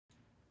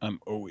I'm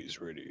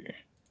always ready.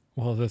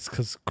 Well, that's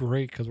because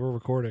we're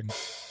recording.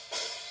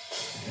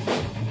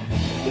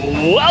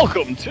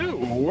 Welcome to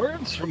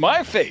Words from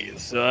My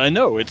Face.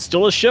 No, it's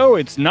still a show.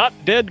 It's not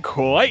dead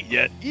quite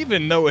yet,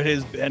 even though it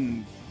has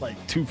been like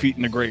 2 feet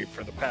in the grave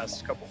for the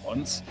past couple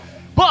months.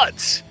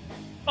 But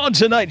on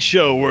tonight's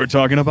show, we're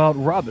talking about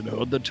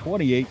Robinhood, the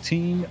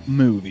 2018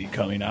 movie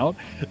coming out.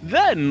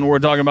 Then we're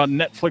talking about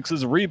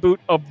Netflix's reboot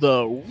of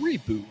the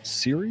ReBoot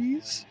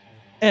series.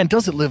 And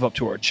does it live up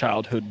to our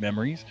childhood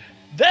memories?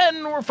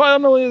 Then we're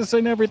finally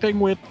saying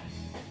everything with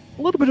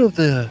a little bit of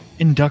the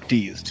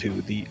inductees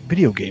to the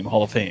Video Game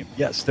Hall of Fame.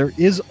 Yes, there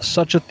is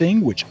such a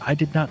thing, which I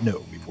did not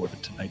know before the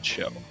Tonight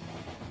Show.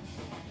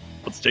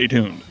 But stay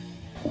tuned.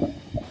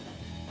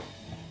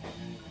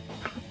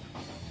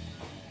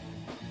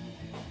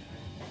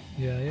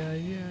 Yeah.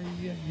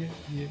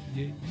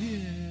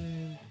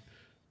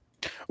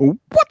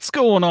 What's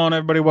going on,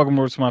 everybody? Welcome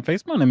to Words from My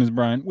Face. My name is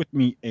Brian. With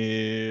me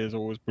is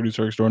always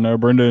producer extraordinaire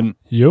Brendan.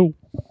 Yo.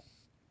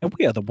 And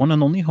we are the one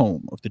and only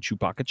home of the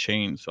Chewbacca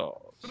chainsaws.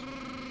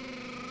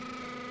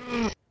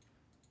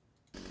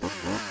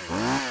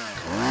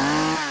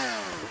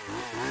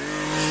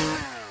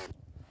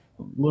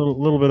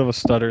 Little bit of a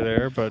stutter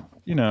there, but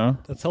you know,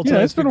 That's how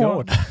it's been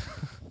going.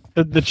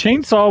 The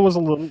chainsaw was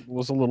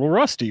a little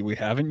rusty. We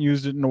haven't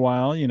used it in a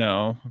while, you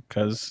know,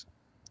 because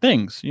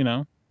things.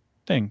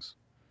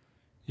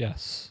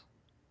 Yes.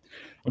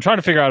 I'm trying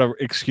to figure out an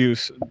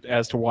excuse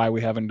as to why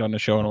we haven't done a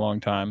show in a long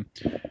time,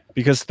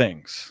 because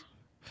things.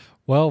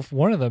 Well,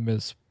 one of them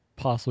is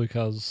possibly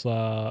because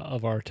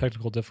of our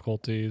technical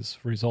difficulties,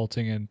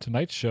 resulting in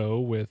tonight's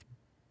show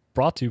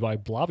brought to you by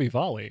Blobby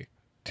Volley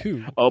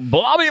 2.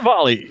 Blobby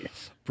Volley.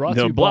 Brought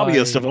The to you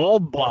blobbiest by, of all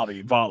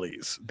blobby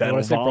volleys. That When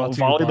I say brought to you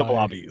volley the by-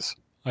 blobbies.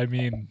 I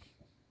mean,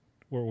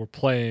 we're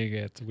playing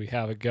it. We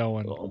have it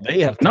going. Well,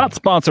 they have not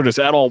sponsored us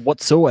at all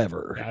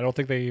whatsoever. I don't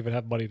think they even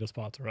have money to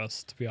sponsor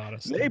us, to be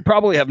honest. They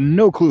probably have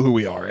no clue who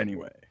we are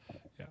anyway.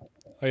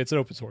 It's an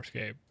open source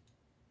game.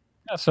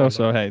 Yeah, so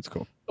hey, it's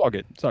cool.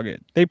 It's all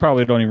good. They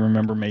probably don't even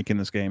remember making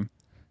this game.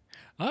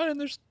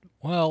 And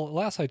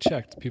last I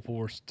checked, people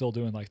were still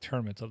doing like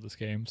tournaments of this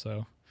game.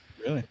 So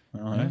Really?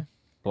 All right. Yeah.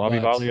 Blobby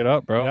But volley it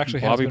up, bro. it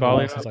actually has Blobby been a while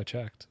volley it since up. I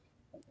checked.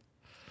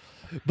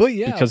 But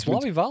yeah, Because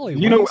Blobby Volley.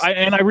 You know,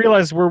 I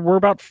realized we're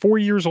about 4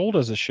 years old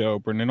as a show,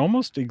 Brendan.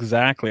 Almost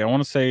exactly. I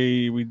want to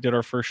say we did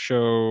our first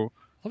show.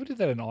 We did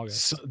that in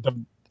August.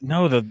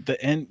 The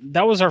end.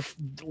 That was our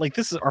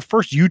this is our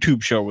first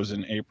YouTube show was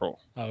in April.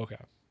 Oh, okay,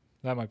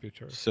 that might be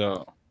true.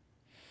 So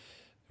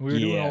We were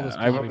doing all this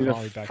I Blobby remember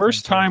Volley the back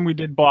first then, time we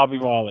did Blobby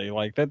Volley.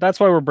 Like that's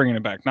why we're bringing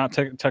it back. Not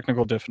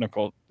technical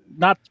difficult.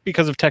 Not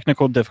because of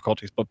technical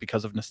difficulties, but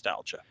because of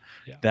nostalgia.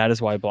 Yeah. That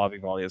is why Blobby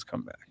Volley has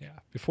come back. Yeah.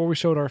 Before we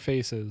showed our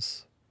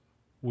faces,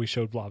 we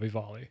showed Blobby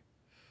Volley.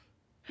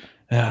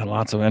 Yeah,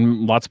 lots of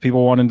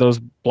people wanted those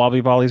Blobby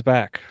Volleys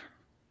back.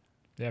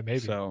 Yeah, maybe.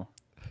 So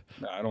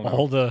I don't know.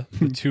 All the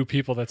 2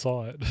 people that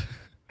saw it.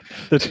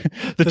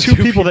 The two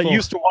people that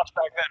used to watch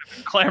back then have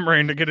been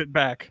clamoring to get it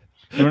back.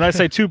 And when I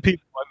say 2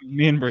 people, I mean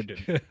me and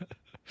Brendan.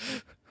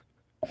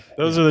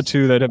 Those are the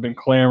 2 that have been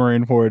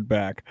clamoring for it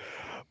back.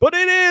 But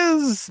it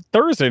is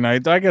Thursday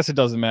night. I guess it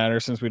doesn't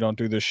matter since we don't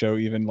do this show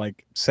even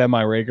like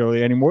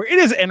semi-regularly anymore. It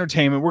is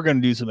entertainment. We're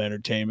going to do some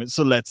entertainment.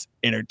 So let's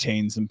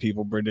entertain some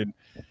people, Brendan.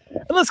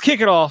 And let's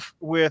kick it off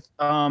with,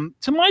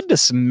 to my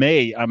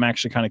dismay, I'm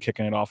actually kind of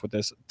kicking it off with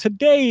this.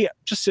 Today,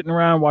 just sitting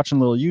around watching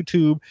a little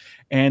YouTube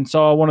and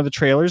saw one of the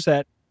trailers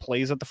that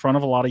plays at the front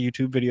of a lot of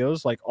YouTube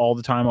videos, like all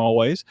the time,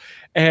 always.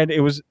 And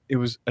it was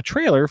a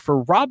trailer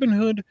for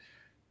Robinhood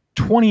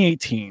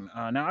 2018.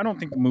 Now, I don't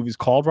think the movie's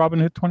called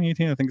Robinhood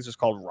 2018. I think it's just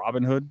called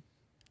Robinhood.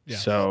 Yeah.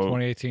 So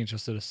 2018,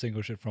 just to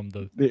distinguish it from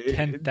the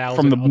 10,000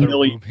 from the other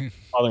million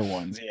other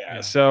ones. Yeah.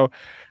 So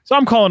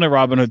I'm calling it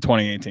Robinhood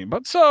 2018.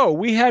 But so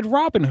we had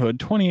Robinhood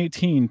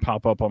 2018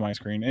 pop up on my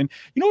screen. And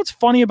you know what's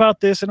funny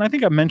about this? And I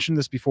think I mentioned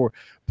this before,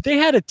 but they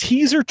had a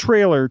teaser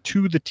trailer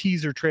to the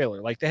teaser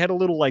trailer. Like they had a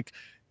little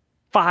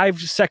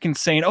 5 seconds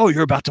saying, "Oh,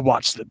 you're about to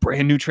watch the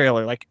brand new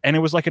trailer." And it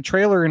was like a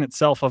trailer in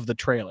itself of the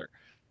trailer.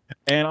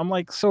 And I'm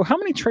like, so how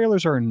many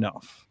trailers are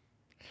enough?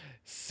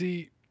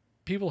 See,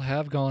 people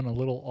have gone a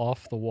little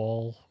off the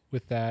wall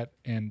with that.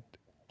 And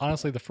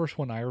honestly, the first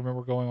one I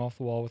remember going off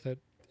the wall with it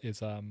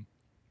is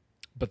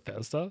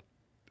Bethesda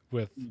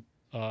with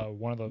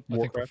one of the, I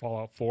think, for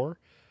Fallout 4.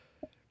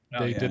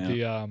 They did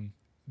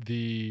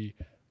the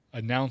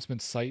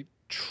announcement site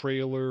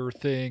trailer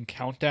thing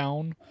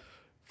countdown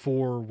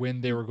for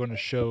when they were going to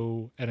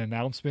show an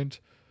announcement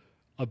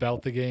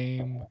about the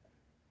game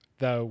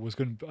that was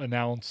going to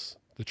announce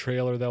the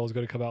trailer that was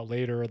going to come out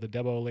later, the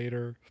demo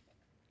later.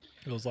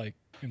 It was like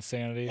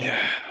insanity. Yeah.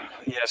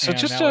 So And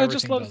just now let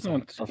us know everything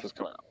when does stuff is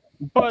coming out.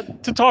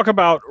 But to talk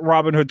about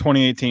Robinhood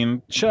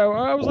 2018 show,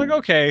 I was like,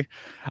 okay,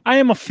 I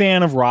am a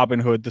fan of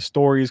Robinhood. The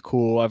story is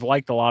cool. I've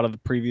liked a lot of the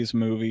previous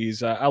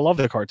movies. I love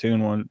the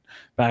cartoon one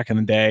back in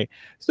the day.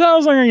 So I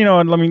was like, you know,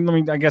 let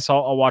me. I guess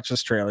I'll watch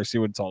this trailer, see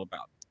what it's all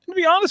about. And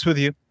to be honest with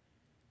you,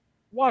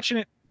 watching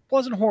it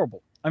wasn't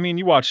horrible. I mean,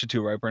 you watched it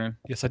too, right, Brennan?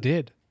 Yes, I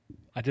did.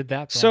 I did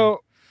that.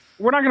 So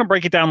we're not going to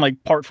break it down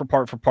like part for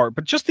part,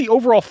 but just the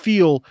overall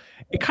feel,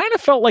 it kind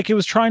of felt like it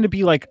was trying to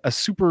be like a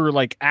super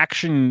like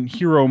action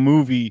hero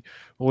movie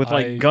with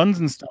like guns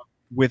and stuff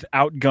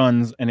without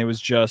guns, and it was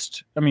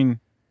just, I mean,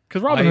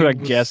 because Robin Hood, I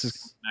guess,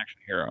 is an action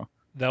hero.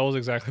 That was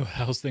exactly what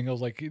I was thinking. I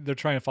was like, they're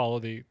trying to follow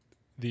the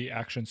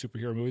action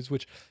superhero movies,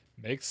 which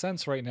makes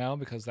sense right now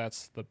because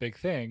that's the big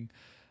thing.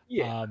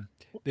 Yeah,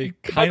 they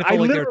kind of felt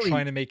like they're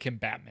trying to make him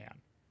Batman,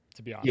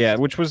 to be honest. Yeah,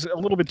 which was a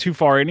little bit too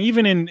far. And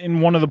even in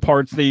one of the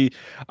parts,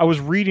 I was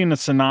reading a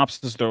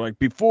synopsis. They're like,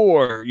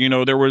 before,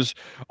 there was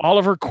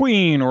Oliver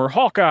Queen or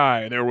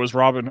Hawkeye, there was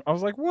Robin. I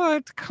was like,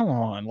 what? Come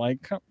on,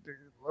 like a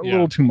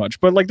little too much.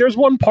 But like, there's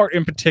one part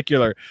in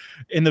particular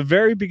in the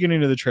very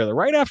beginning of the trailer,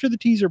 right after the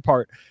teaser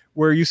part,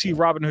 where you see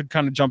Robin Hood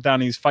kind of jump down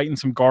and he's fighting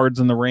some guards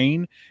in the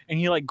rain, and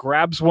he like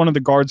grabs one of the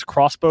guards'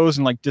 crossbows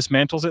and like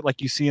dismantles it, like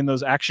you see in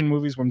those action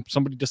movies when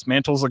somebody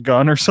dismantles a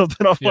gun or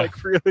something. I'm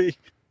like, really?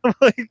 I'm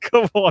like,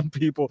 come on,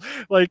 people.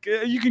 Like,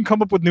 you can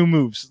come up with new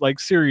moves. Like,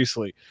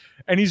 seriously.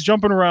 And he's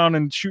jumping around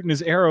and shooting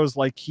his arrows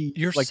like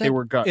they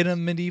were guns. In a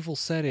medieval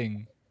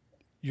setting,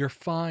 you're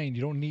fine.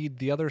 You don't need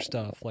the other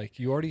stuff. Like,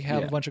 you already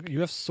have a bunch of, you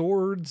have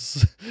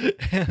swords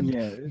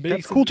and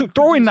that's cool too.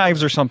 Throwing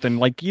knives or something.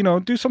 Like,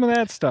 do some of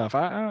that stuff.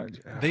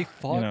 They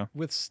fought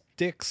with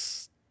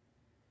sticks.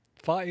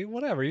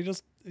 Whatever.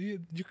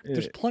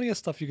 There's plenty of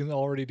stuff you can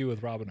already do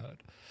with Robin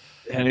Hood.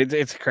 And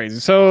it's crazy.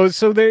 So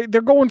they're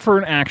going for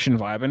an action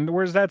vibe, and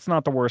whereas that's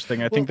not the worst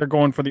thing. I think they're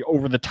going for the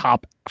over the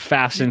top,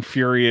 Fast and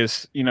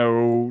Furious,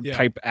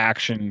 type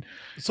action.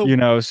 So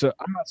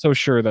I'm not so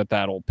sure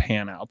that'll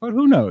pan out, but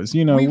who knows?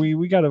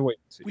 We gotta wait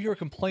and see. We were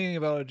complaining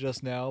about it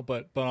just now,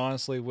 but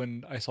honestly,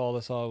 when I saw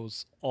this, I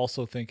was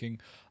also thinking,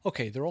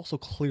 okay, they're also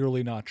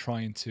clearly not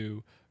trying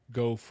to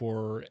go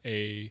for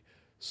a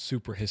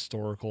super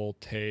historical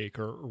take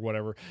or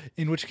whatever.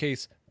 In which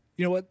case,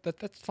 you know what?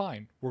 That's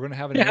fine. We're gonna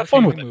have an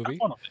entertaining movie,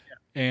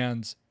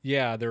 and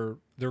they're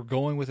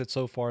going with it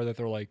so far that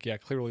they're like,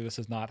 clearly this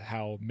is not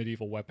how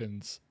medieval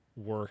weapons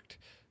worked,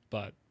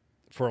 but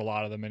for a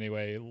lot of them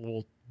anyway,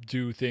 we'll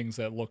do things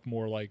that look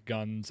more like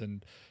guns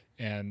and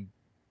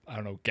I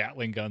don't know,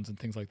 Gatling guns and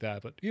things like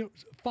that. But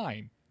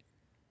fine,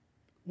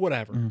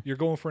 whatever. Mm-hmm. You're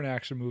going for an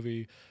action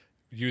movie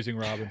using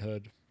Robin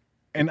Hood.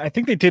 And I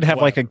think they did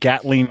have like a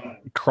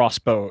Gatling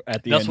crossbow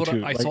at the end too. That's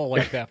what I saw,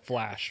 like that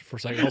flash for a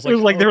second. I was like, it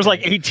was like there was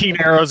like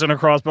 18 arrows in a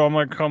crossbow. I'm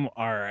like, all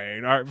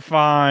right,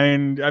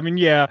 fine. I mean,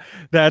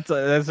 that's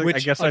which, I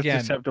guess that's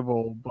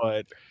acceptable.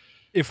 But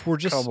if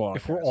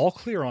we're all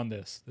clear on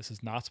this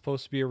is not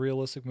supposed to be a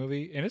realistic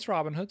movie, and it's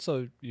Robin Hood,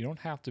 so you don't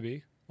have to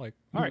be. Like,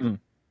 all right,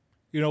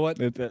 you know what?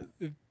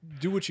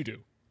 Do what you do.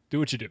 Do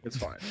what you do. It's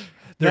fine.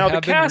 There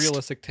have been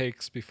realistic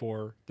takes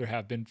before. There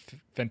have been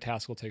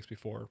fantastical takes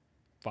before.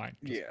 Fine.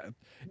 It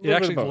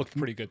actually looked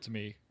pretty good to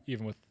me,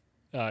 even with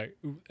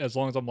as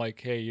long as I'm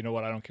like, hey, you know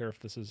what? I don't care if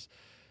this is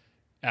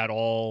at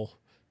all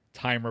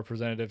time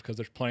representative, because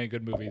there's plenty of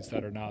good movies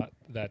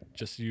that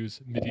just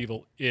use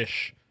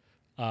medieval-ish,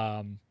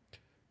 I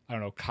don't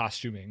know,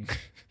 costuming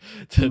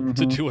to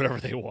do whatever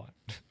they want.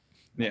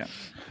 Yeah.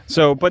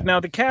 So, but now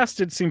the cast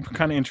did seem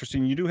kind of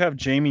interesting. You do have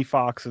Jamie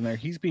Foxx in there.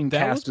 He's being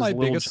cast as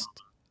Little John.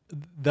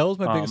 That was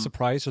my biggest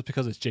surprise, just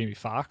because it's Jamie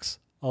Foxx.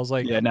 I was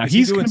like, now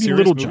he's going to be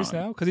Little John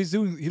now, because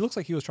he looks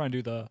like he was trying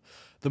to do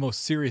the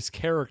most serious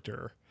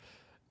character.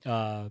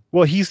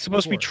 Well, he's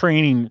supposed to be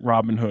training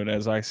Robin Hood,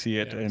 as I see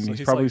it, and so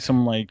he's probably like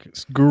some like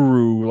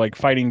guru, like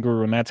fighting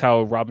guru, and that's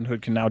how Robin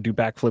Hood can now do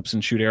backflips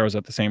and shoot arrows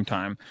at the same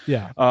time.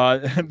 Yeah.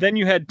 Then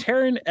you had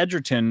Taron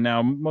Egerton.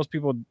 Now, most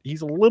people,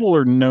 he's a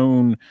littler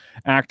known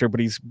actor, but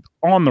he's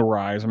on the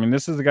rise. I mean,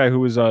 this is the guy who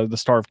was the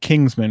star of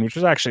Kingsman, which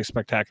was actually a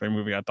spectacular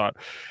movie, I thought.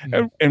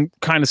 And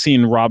kind of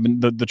seeing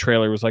the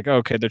trailer was like,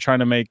 okay, they're trying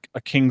to make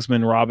a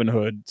Kingsman Robin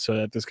Hood so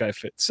that this guy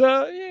fits.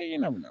 You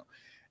never know.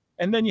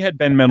 And then you had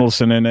Ben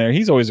Mendelsohn in there.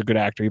 He's always a good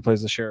actor. He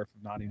plays the sheriff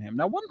of Nottingham.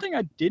 Now, one thing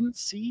I didn't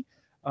see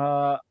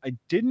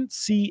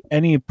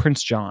any of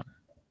Prince John.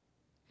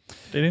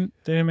 They didn't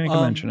make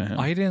a mention of him.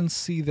 I didn't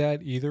see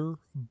that either,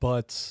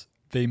 but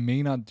they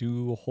may not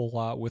do a whole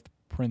lot with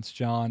Prince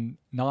John.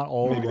 Not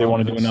all. Maybe they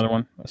want to do another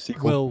one, a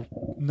sequel.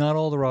 Well, not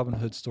all the Robin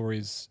Hood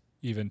stories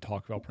even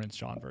talk about Prince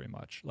John very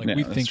much. Like,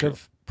 we think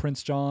of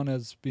Prince John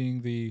as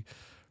being the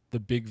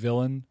big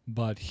villain,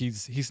 but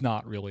he's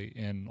not really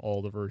in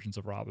all the versions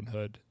of Robin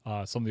Hood.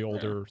 Some of the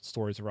older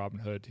stories of Robin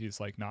Hood, he's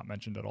like not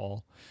mentioned at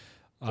all.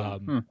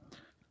 But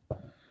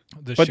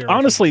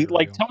honestly,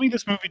 like, tell me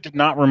this movie did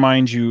not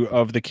remind you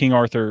of the King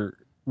Arthur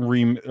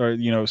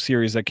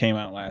series that came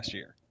out last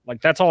year.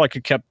 Like, that's all I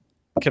kept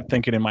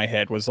thinking in my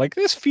head was like,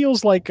 this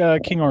feels like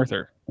King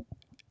Arthur.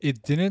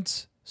 It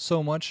didn't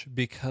so much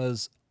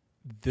because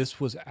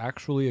this was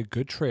actually a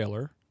good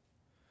trailer.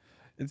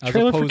 The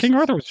trailer for King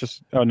Arthur was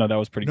just... Oh, no, that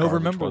was pretty garbage,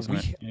 remember,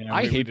 wasn't it?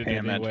 I hated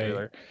it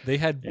anyway. They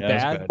had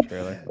bad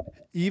trailer.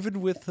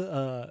 Even with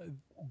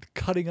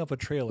cutting up a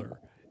trailer,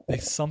 they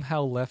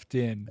somehow left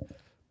in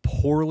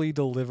poorly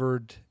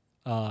delivered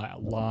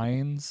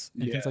lines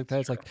and things like that.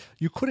 It's like,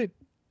 you couldn't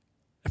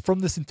from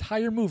this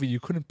entire movie, you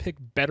couldn't pick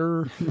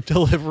better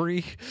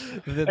delivery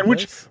than And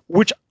this.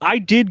 which I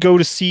did go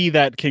to see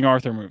that King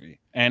Arthur movie,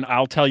 and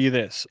I'll tell you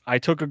this: I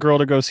took a girl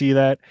to go see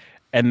that,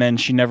 and then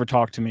she never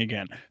talked to me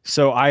again.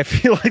 So I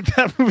feel like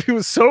that movie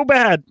was so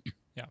bad.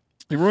 Yeah,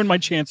 it ruined my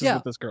chances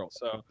with this girl.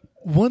 So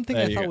one thing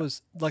I thought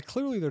was like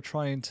clearly they're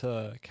trying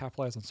to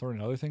capitalize on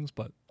certain other things,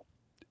 but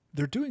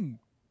they're doing,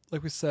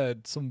 like we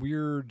said, some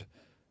weird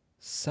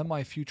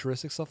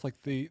semi-futuristic stuff. Like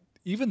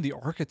even the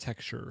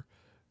architecture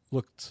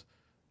looked,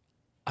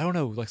 I don't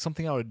know, like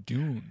something out of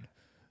Dune.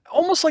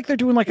 Almost like they're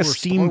doing like a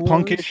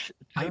steampunkish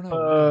type,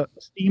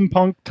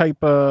 steampunk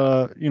type,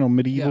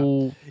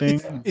 medieval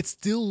thing. It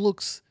still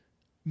looks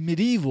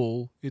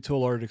medieval to a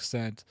large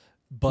extent,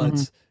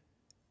 but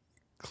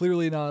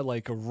clearly not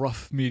like a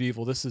rough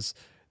medieval. There's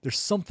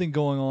something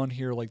going on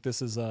here. Like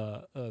this is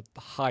a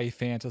high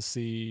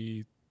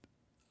fantasy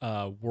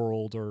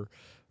world or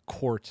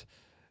court.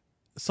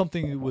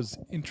 Something was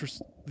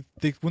interesting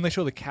when they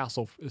show the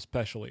castle,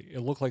 especially.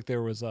 It looked like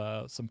there was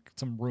some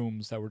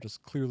rooms that were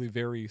just clearly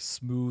very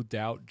smoothed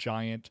out,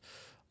 giant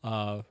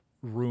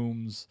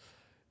rooms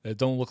that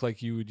don't look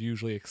like you would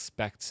usually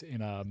expect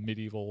in a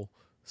medieval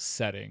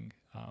setting.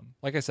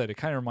 Like I said, it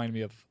kind of reminded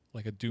me of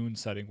like a Dune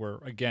setting where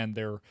again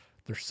they're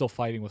still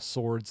fighting with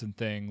swords and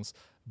things,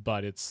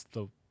 but it's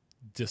the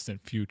distant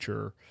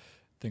future,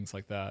 things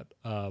like that,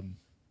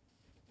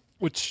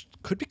 which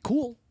could be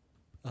cool.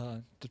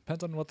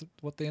 Depends on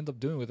what they end up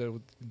doing with it.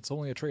 It's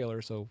only a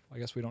trailer, so I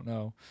guess we don't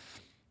know.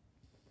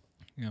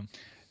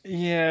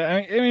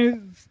 Yeah. I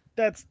mean,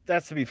 that's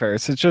to be fair.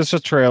 It's just a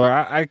trailer.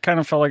 I kind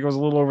of felt like it was a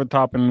little over the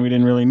top, and we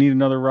didn't really need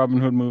another Robin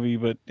Hood movie.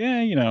 But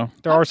yeah,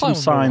 there are some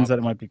signs that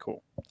it might be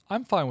cool.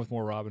 I'm fine with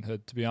more Robin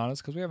Hood, to be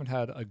honest, because we haven't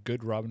had a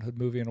good Robin Hood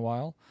movie in a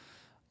while,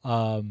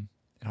 and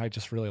I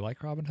just really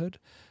like Robin Hood.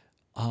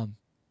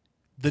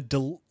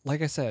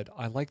 Like I said,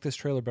 I like this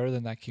trailer better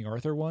than that King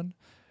Arthur one.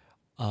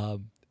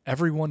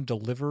 Everyone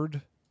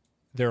delivered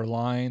their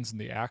lines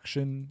and the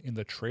action in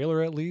the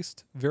trailer, at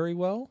least, very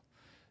well.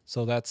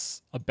 So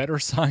that's a better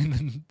sign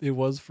than it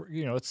was for,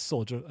 it's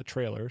still a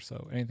trailer,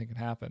 so anything can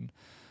happen.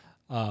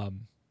 But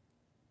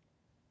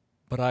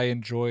I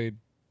enjoyed,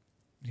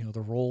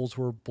 the roles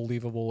were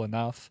believable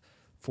enough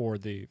for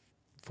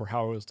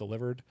how it was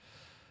delivered.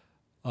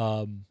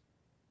 I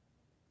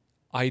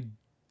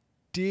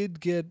did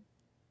get,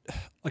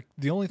 like,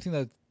 the only thing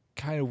that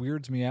kind of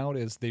weirds me out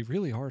is they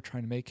really are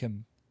trying to make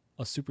him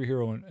a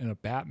superhero and a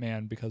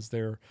Batman, because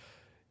they're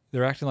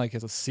acting like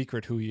it's a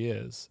secret who he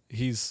is.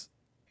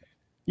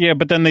 Yeah,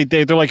 but then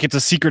they're like, it's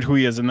a secret who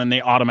he is, and then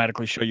they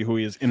automatically show you who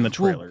he is in the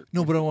trailer. Well,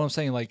 no, but what I'm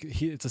saying, like,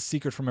 it's a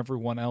secret from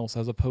everyone else,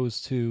 as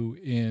opposed to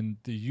in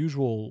the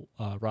usual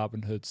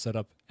Robin Hood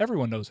setup,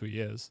 everyone knows who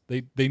he is.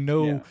 They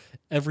know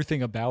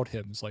everything about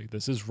him. It's like,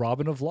 this is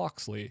Robin of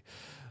Locksley,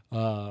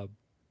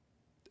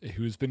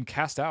 who's been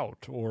cast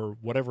out, or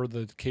whatever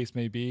the case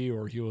may be,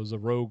 or he was a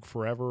rogue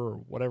forever, or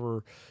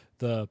whatever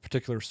the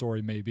particular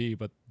story may be,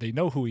 but they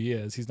know who he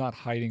is. He's not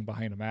hiding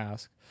behind a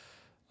mask.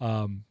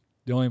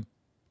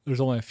 There's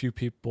only a few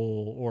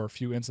people or a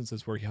few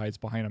instances where he hides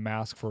behind a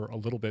mask for a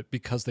little bit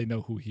because they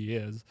know who he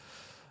is,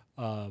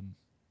 all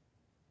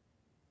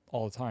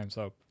the time.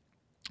 So,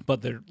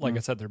 but they're, like I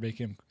said, they're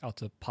making him out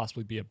to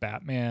possibly be a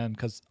Batman,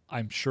 because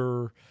I'm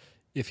sure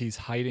if he's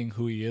hiding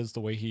who he is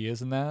the way he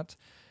is in that,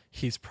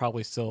 he's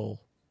probably still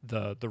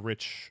the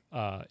rich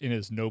in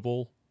his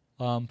noble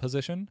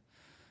position.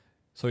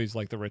 So he's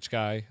like the rich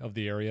guy of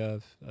the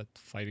area,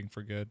 fighting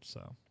for good.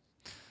 So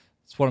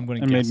that's what I'm going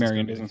to guess. And Maid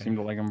Marian doesn't seem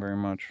to like him very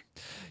much.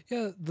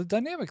 Yeah, the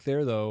dynamic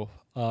there, though,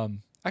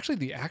 actually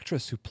the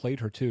actress who played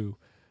her too,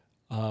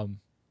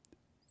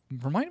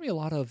 reminded me a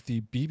lot of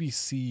the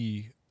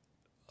BBC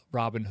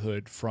Robin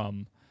Hood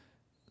from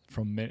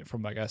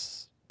I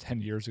guess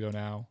 10 years ago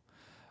now.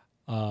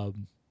 I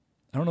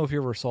don't know if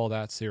you ever saw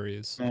that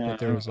series, but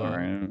there was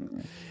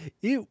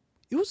It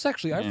was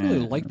actually, I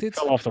really liked it. It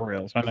fell off the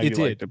rails. I know you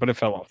liked it, but it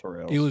fell off the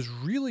rails. It was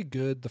really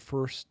good the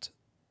first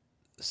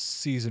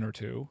season or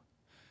two.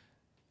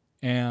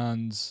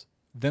 And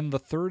then the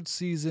third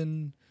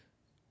season,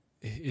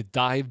 it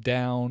dived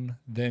down,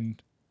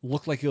 then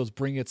looked like it was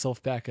bringing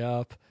itself back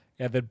up,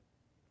 and then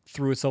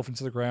threw itself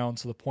into the ground,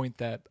 to the point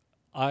that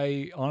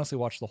I honestly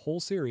watched the whole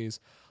series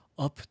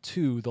up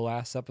to the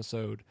last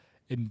episode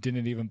and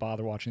didn't even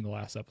bother watching the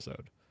last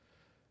episode.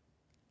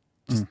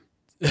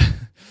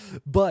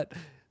 But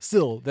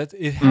still,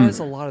 it has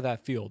a lot of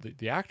that feel.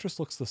 The actress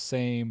looks the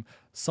same.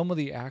 Some of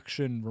the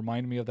action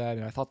reminded me of that,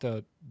 and I thought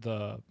the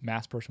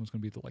masked person was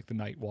going to be the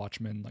Night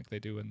Watchman, like they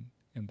do in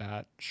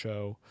that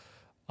show.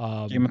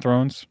 Game of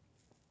Thrones?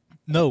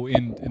 No,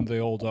 in the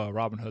old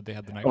Robin Hood, they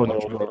had the Night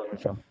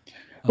Watchman.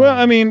 Well,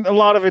 I mean, a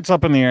lot of it's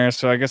up in the air,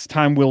 so I guess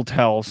time will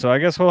tell. So I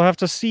guess we'll have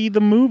to see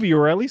the movie,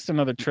 or at least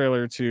another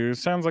trailer or two.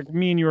 Sounds like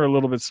me and you are a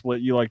little bit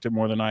split. You liked it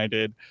more than I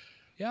did.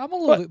 Yeah, I'm a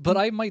little bit, but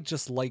I might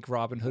just like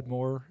Robin Hood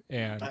more,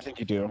 and I think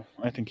you do.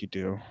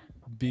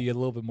 Be a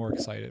little bit more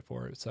excited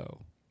for it.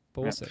 So,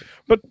 but we'll see.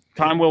 But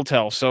time will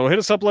tell. So hit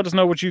us up. Let us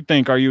know what you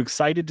think. Are you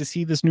excited to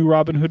see this new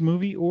Robin Hood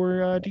movie,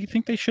 or do you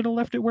think they should have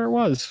left it where it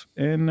was?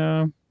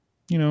 And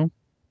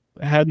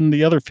hadn't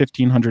the other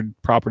 1,500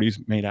 properties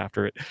made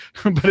after it.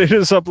 But it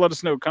is up. Let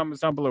us know. Comments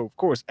down below. Of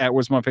course, at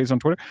Where's My Face on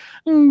Twitter,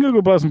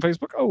 Google Plus and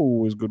Facebook.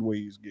 Always good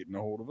ways getting a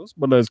hold of us.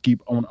 But let's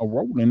keep on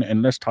rolling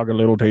and let's talk a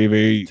little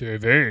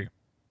TV.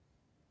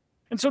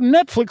 And so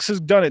Netflix has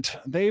done it.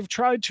 They've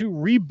tried to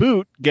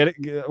reboot.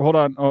 Hold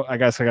on. Oh, I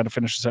guess I got to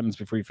finish the sentence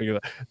before you figure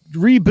that.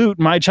 Reboot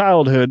my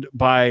childhood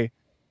by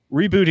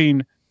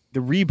rebooting the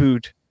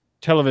ReBoot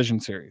television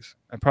series.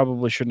 I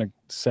probably shouldn't have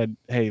said,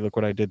 "Hey, look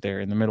what I did there"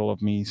 in the middle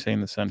of me saying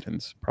the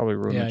sentence. Probably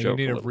ruined the joke.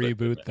 Yeah, you need to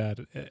reboot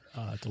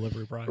that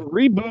delivery, Brian.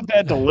 Reboot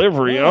that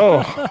delivery.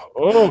 Oh,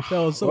 that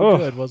was so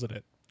good, wasn't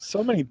it?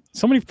 So many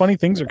funny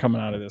things are coming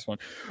out of this one.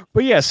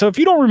 But yeah, so if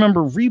you don't remember,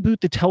 ReBoot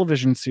the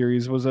television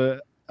series was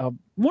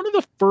one of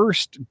the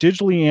first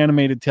digitally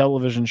animated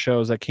television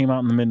shows that came out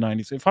in the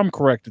mid-90s. If I'm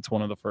correct, it's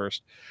one of the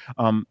first.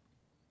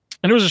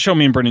 And it was a show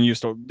me and Brendan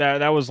used to.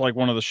 That was like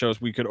one of the shows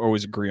we could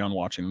always agree on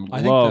watching.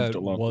 I think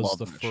that was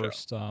the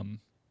first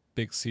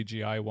big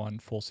CGI one,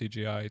 full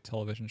CGI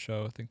television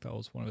show. I think that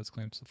was one of its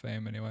claims to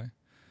fame, anyway.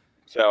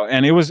 So,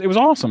 and it was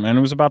awesome, and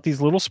it was about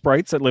these little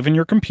sprites that live in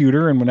your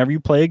computer, and whenever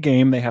you play a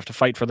game, they have to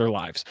fight for their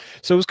lives.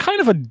 So it was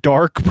kind of a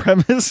dark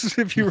premise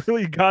if you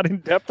really got in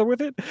depth with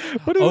it.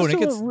 But it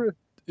was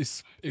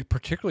it's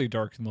particularly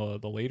dark in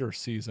the later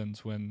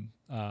seasons when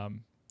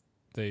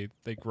they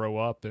grow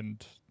up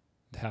and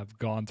have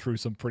gone through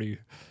some pretty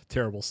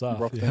terrible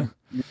stuff. Yeah.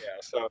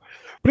 So,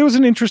 but it was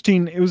an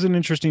interesting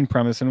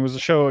premise, and it was a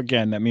show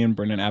again that me and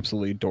Brendan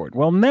absolutely adored.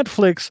 Well,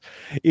 Netflix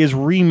is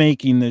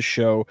remaking this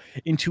show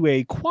into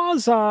a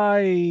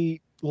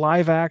quasi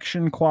live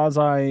action,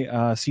 quasi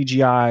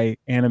CGI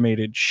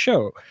animated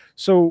show.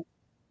 So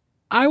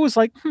I was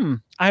like,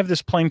 I have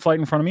this plane flight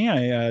in front of me.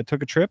 I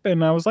took a trip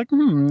and I was like,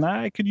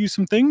 I could use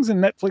some things,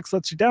 and Netflix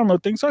lets you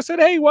download things. So I said,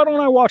 hey, why don't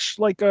I watch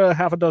like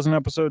half a dozen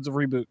episodes of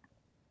ReBoot?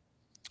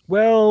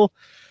 Well,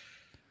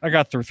 I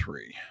got through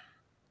 3.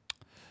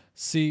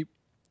 See,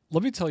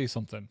 let me tell you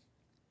something.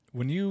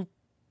 When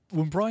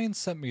Brian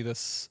sent me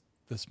this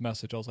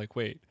message, I was like,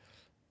 wait,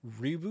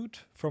 ReBoot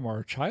from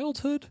our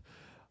childhood?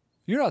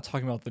 You're not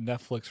talking about the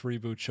Netflix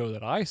ReBoot show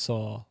that I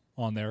saw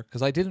on there,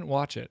 because I didn't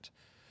watch it.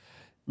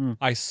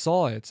 I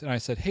saw it and I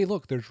said, hey,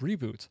 look, there's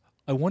ReBoot.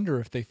 I wonder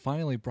if they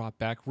finally brought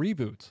back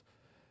ReBoot,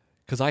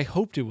 because I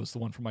hoped it was the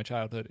one from my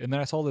childhood. And then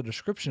I saw the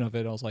description of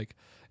it. I was like,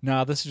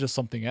 nah, this is just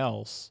something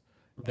else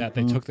that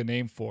they took the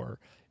name for.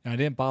 And I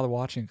didn't bother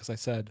watching because I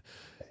said,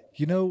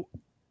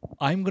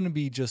 I'm going to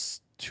be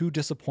just too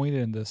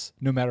disappointed in this,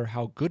 no matter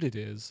how good it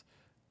is,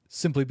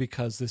 simply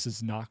because this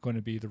is not going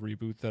to be the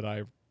ReBoot that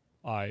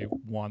I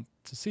want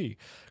to see.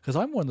 Because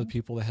I'm one of the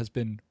people that has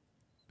been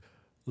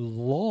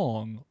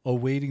long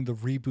awaiting the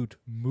ReBoot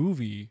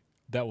movie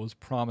that was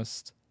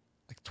promised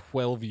like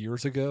 12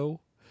 years ago.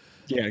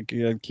 Yeah,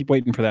 keep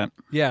waiting for that.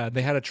 Yeah,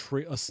 they had a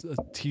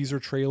teaser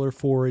trailer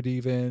for it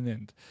even,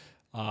 and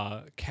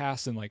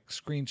cast and like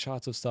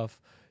screenshots of stuff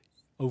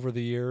over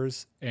the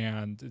years,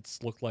 and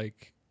it's looked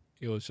like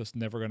it was just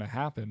never going to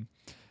happen.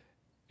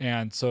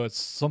 And so at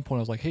some point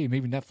I was like, hey,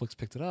 maybe Netflix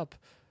picked it up.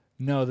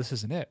 No, this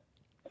isn't it.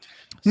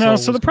 No,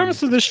 so the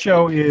premise of this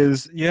show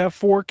is you have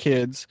 4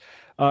 kids,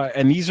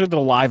 and these are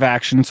the live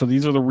action, so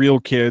these are the real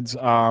kids,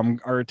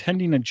 are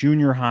attending a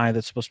junior high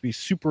that's supposed to be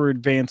super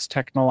advanced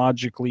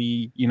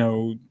technologically,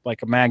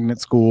 like a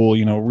magnet school,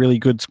 really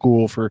good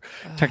school for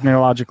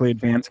technologically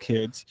advanced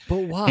kids. But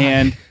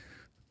why?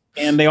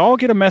 And they all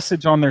get a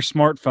message on their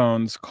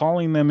smartphones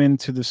calling them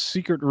into the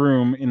secret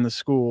room in the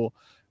school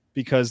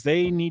because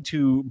they need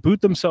to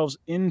boot themselves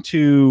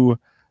into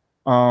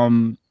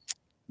the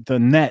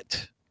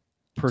net.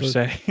 Per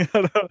se,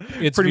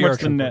 it's pretty VR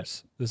much the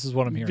net. This is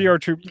what I'm hearing. VR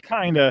troop,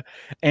 kinda,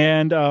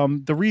 and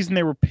the reason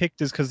they were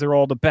picked is because they're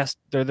all the best.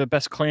 They're the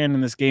best clan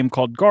in this game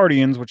called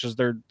Guardians, which is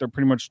they're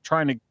pretty much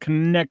trying to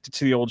connect it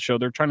to the old show.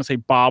 They're trying to say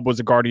Bob was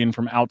a Guardian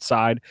from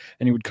outside,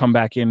 and he would come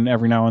back in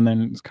every now and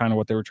then. It's kind of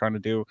what they were trying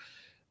to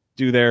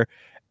do there.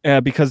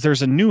 Because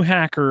there's a new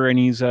hacker and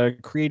he's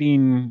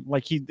creating,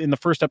 like, in the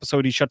first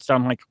episode he shuts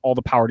down like all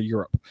the power to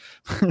Europe.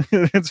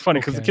 It's funny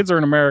because the kids are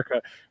in America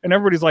and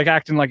everybody's like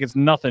acting like it's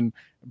nothing,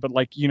 but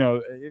like,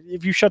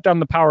 if you shut down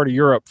the power to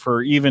Europe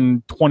for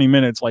even 20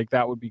 minutes, like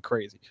that would be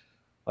crazy.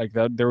 Like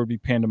that, there would be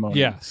pandemonium.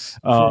 Yes,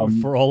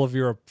 for all of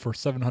Europe, for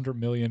 700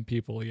 million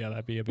people, yeah,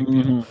 that'd be a big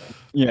deal.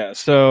 Yeah,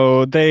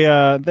 so they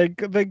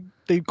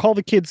call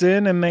the kids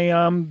in and they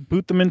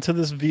boot them into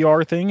this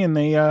VR thing, and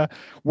they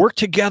work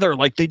together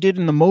like they did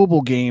in the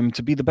mobile game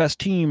to be the best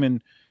team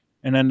and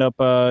end up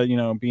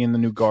being the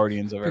new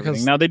Guardians of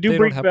everything. Now they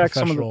bring back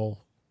some of the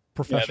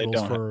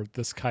professionals for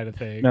this kind of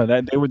thing. No,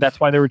 that's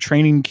why they were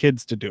training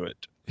kids to do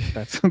it.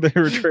 They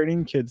were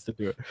training kids to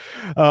do it.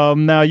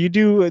 Now you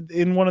do,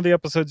 in one of the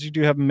episodes, you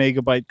do have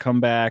Megabyte come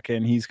back,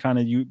 and he's kind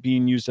of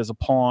being used as a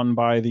pawn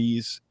by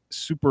these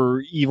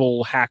super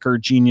evil hacker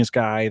genius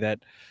guy that,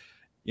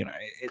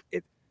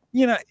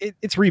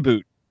 it's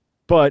ReBoot,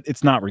 but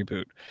it's not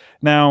ReBoot.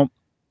 Now,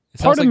 it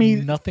part of me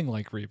nothing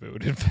like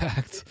ReBoot, in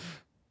fact.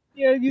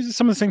 Yeah, it uses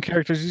some of the same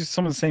characters, uses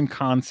some of the same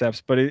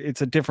concepts, but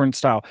it's a different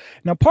style.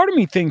 Now, part of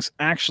me thinks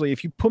actually,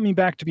 if you put me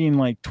back to being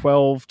like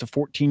 12 to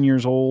 14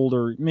 years old,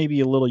 or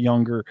maybe a little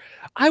younger,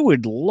 I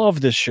would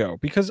love this show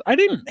because I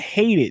didn't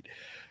hate it,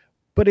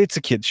 but it's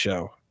a kid's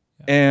show,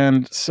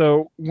 and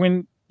so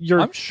when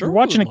you're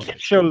watching a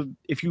kid's show,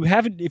 if you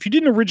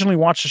didn't originally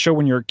watch the show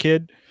when you're a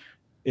kid,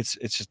 it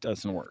just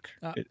doesn't work.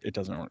 It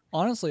doesn't work.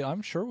 Honestly,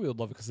 I'm sure we would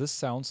love it because this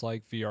sounds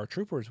like VR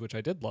Troopers, which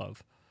I did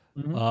love.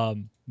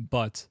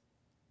 But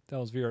that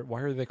was VR.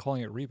 Why are they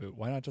calling it Reboot?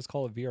 Why not just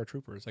call it VR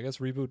Troopers? I guess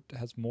Reboot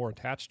has more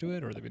attached to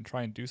it, or they've been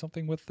trying to do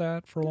something with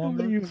that for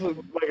longer. They use, like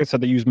I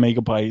said, they use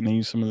Megabyte and they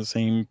use some of the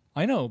same.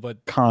 I know,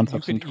 but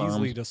concepts you could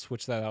easily just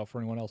switch that out for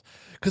anyone else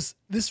because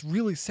this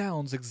really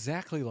sounds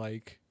exactly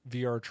like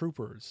VR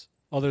Troopers.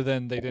 Other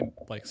than they didn't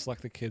like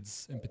select the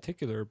kids in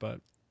particular,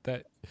 but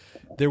that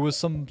there was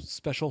some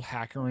special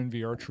hacker in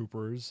VR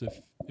Troopers,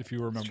 if you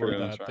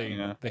remember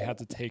they had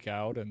to take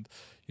out, and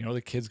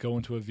the kids go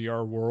into a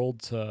VR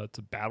world to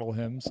battle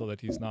him so that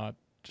he's not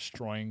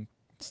destroying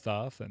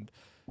stuff, and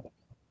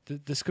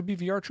this could be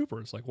VR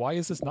Troopers. Like, why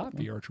is this not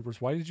VR Troopers?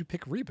 Why did you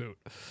pick Reboot?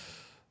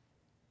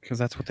 Because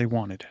that's what they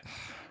wanted.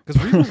 Because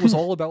Reboot was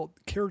all about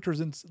characters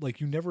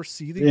you never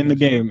see them in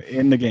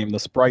the game, the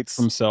sprites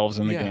themselves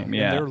in the game,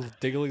 and their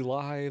daily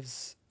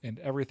lives and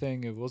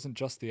everything. It wasn't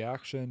just the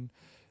action.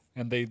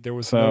 And there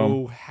was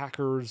no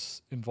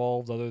hackers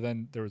involved other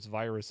than there was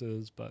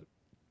viruses, but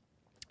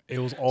it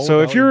was all. So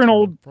if you're an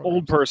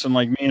old person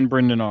like me and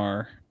Brendan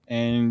are,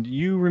 and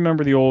you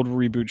remember the old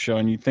Reboot show,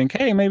 and you think,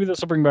 hey, maybe this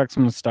will bring back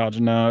some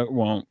nostalgia. No, it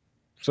won't.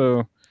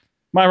 So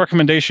my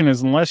recommendation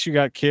is, unless you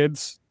got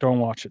kids, don't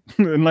watch it.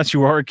 Unless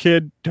you are a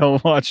kid,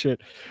 don't watch it.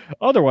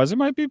 Otherwise, it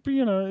might be,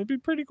 it'd be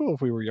pretty cool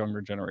if we were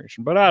younger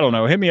generation. But I don't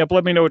know. Hit me up.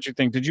 Let me know what you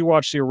think. Did you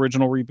watch the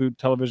original Reboot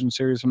television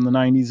series from the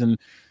 90s? And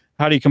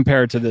how do you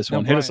compare it to this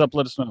one? Hit us up.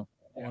 Let us know.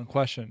 One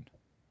question.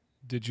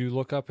 Did you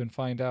look up and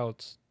find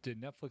out,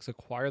 did Netflix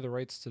acquire the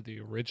rights to the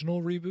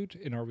original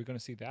Reboot? And are we going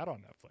to see that on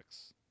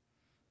Netflix?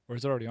 Or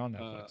is it already on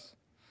Netflix?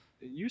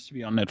 It used to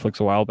be on Netflix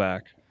a while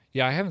back.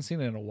 Yeah, I haven't seen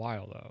it in a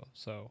while, though.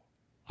 So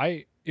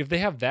if they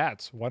have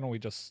that, why don't we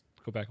just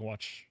go back and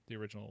watch the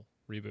original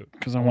Reboot?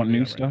 Because I want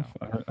new stuff.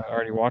 Right, I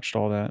already watched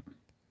all that.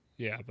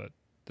 Yeah, but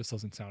this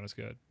doesn't sound as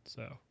good,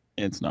 so...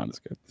 It's not as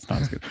good. It's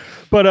not as good.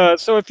 But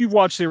so if you've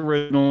watched the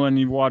original and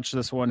you've watched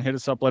this one, hit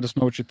us up. Let us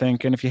know what you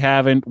think. And if you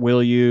haven't,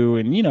 will you?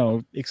 And,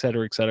 et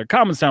cetera, et cetera.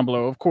 Comments down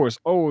below. Of course,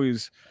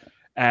 always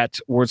at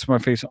Words to My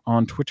Face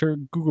on Twitter,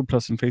 Google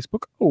Plus, and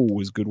Facebook.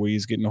 Always good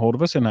ways getting a hold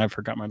of us. And I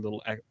forgot my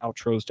little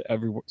outros to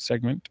every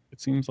segment, it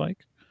seems like.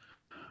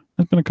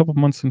 It's been a couple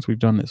months since we've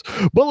done this.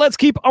 But let's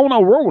keep on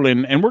a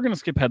rolling. And we're going to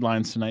skip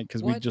headlines tonight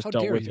because we just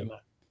dealt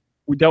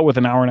with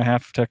an hour and a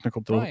half of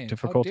technical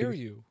difficulties. How dare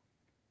you?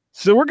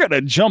 So we're going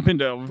to jump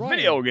into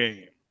video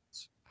games.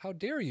 How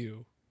dare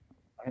you?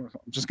 I'm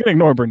just going to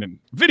ignore Brendan.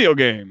 Video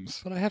games.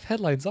 But I have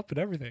headlines up and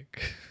everything.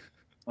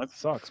 That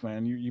sucks,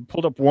 man. You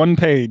pulled up one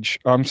page.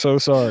 I'm so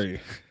sorry.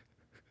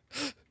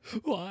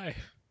 Why?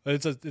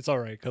 It's all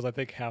right, because I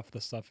think half the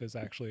stuff is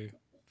actually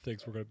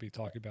things we're going to be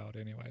talking about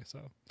anyway.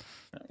 So,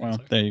 well,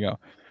 there you go.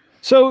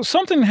 So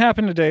something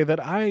happened today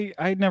that I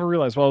never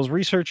realized. While I was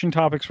researching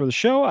topics for the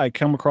show, I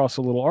come across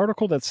a little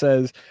article that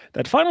says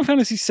that Final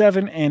Fantasy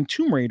VII and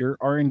Tomb Raider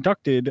are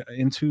inducted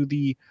into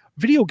the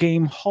Video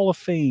Game Hall of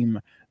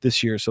Fame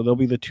this year. So they'll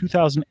be the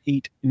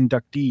 2008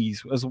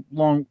 inductees, as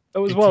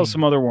well as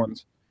some other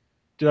ones.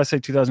 Did I say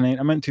 2008?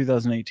 I meant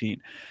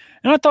 2018.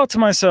 And I thought to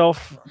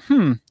myself,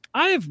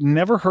 I have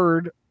never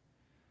heard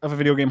of a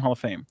Video Game Hall of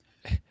Fame.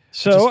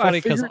 So it's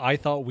funny because I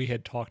thought we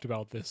had talked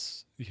about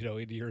this,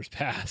 in years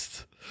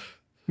past.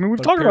 I mean,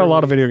 we've talked about a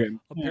lot of video games.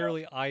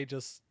 Apparently, I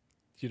just,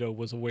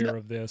 was aware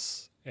of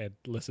this and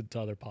listened to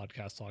other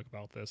podcasts talk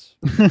about this.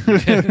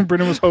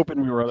 Brendan was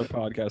hoping we were other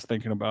podcasts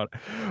thinking about it.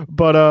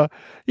 But, a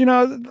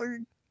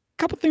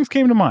couple things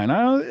came to mind.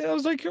 I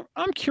was like,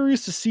 I'm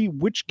curious to see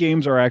which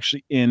games are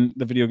actually in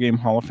the Video Game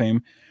Hall of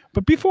Fame.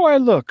 But before I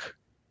look,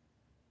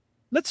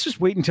 let's just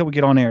wait until we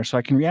get on air so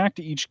I can react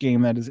to each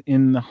game that is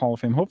in the Hall of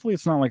Fame. Hopefully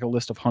it's not like a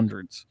list of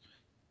hundreds,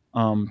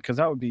 because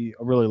that would be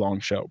a really long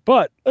show.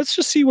 But let's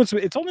just see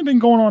it's only been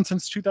going on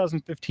since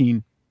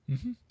 2015.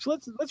 Mm-hmm. So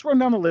let's run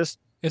down the list.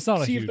 It's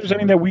not see if there's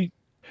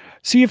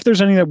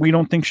any that we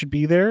don't think should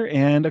be there,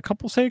 and a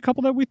couple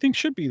that we think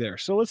should be there.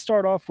 So let's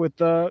start off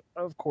with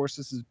of course,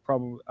 this is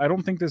probably, I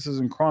don't think this is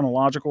in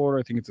chronological order.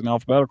 I think it's in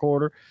alphabetical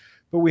order.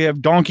 But we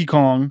have Donkey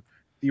Kong,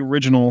 the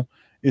original,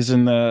 is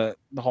in the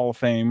Hall of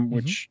Fame,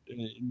 which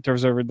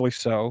deservedly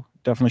so.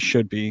 Definitely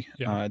should be.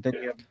 Yeah. Then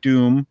you have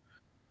Doom,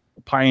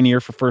 a pioneer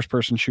for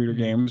first-person shooter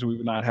games. We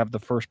would not have the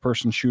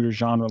first-person shooter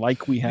genre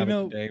like we have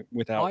it today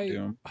without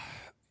Doom.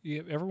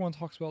 Yeah, everyone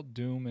talks about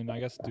Doom, and I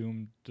guess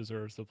Doom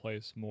deserves the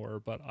place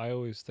more, but I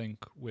always think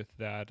with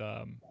that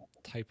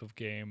type of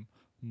game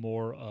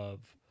more of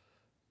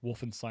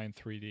Wolfenstein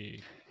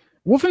 3D.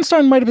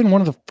 Wolfenstein might have been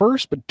one of the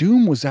first, but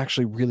Doom was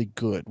actually really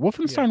good.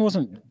 Wolfenstein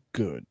wasn't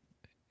good.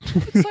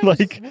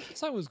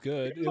 Wolfenstein was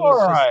good. It was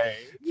all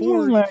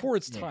right. For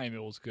its time,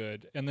 it was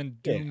good, and then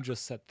Doom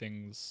just set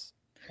things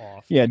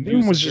off. Yeah, And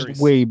Doom was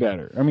just way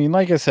better. I mean,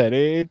 like I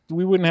said,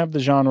 we wouldn't have the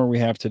genre we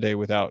have today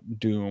without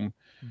Doom,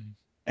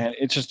 and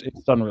it's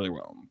done really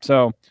well.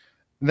 So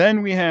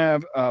then we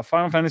have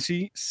Final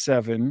Fantasy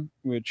VII,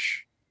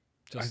 which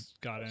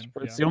just got in.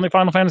 It's the only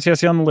Final Fantasy I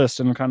see on the list,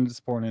 and I'm kind of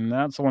disappointed. And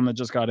that's the one that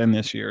just got in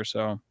this year,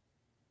 so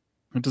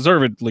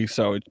deservedly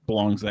so. It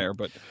belongs there.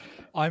 But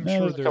I'm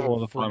sure they're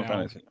for now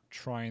Fantasy.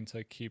 Trying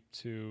to keep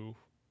to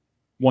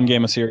one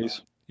game a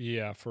series.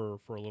 Yeah, for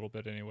a little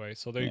bit anyway.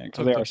 So they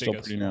took they the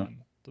biggest one,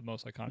 the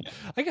most iconic.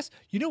 Yeah. I guess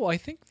I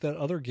think that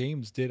other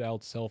games did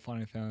outsell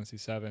Final Fantasy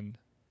VII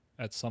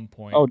at some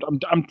point. Oh,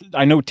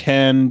 I know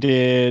 10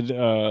 did,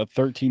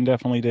 13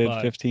 definitely did,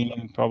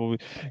 15 probably.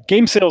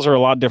 Game sales are a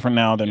lot different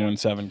now than when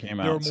 7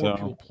 came out. There are more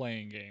people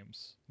playing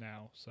games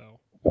now, so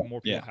more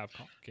people have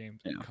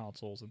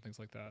consoles and things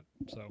like that.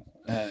 So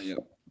yeah.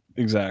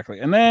 Exactly.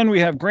 And then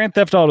we have Grand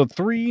Theft Auto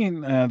 3.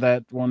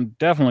 That one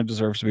definitely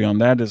deserves to be on.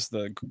 That is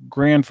the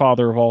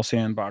grandfather of all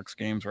sandbox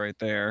games right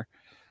there.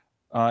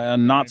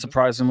 And not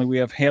surprisingly, we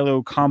have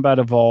Halo Combat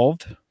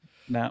Evolved.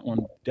 That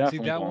one definitely.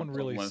 See, that one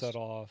really set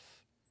off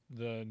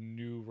the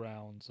new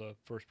rounds of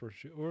first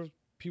person, or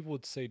people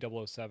would say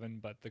 007,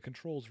 but the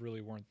controls really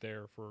weren't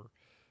there for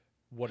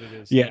what it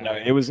is. Yeah, now. no,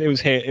 it was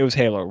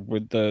Halo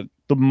with the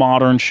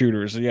modern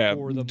shooters. Yeah,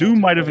 Doom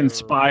might have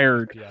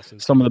inspired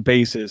some of the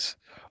bases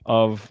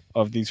of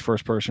these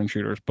first person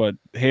shooters, but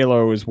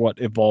Halo is what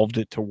evolved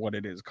it to what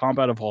it is.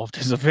 Combat Evolved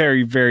is a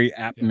very, very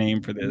apt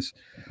name for this.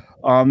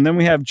 Then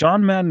we have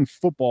John Madden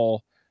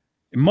Football.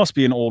 It must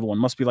be an old one.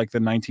 Must be like the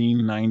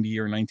 1990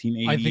 or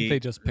 1980. I think they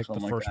just picked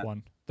the first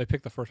one. They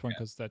picked the first one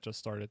because that just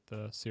started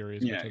the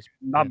series. Yeah,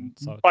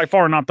 by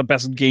far not the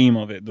best game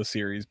of the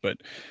series, but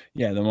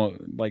yeah,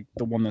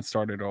 the one that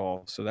started it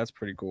all. So that's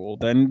pretty cool.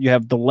 Then you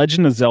have The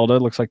Legend of Zelda.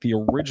 Looks like the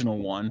original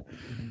one.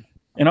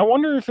 And I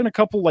wonder if in a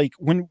couple, like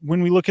when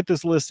we look at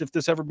this list, if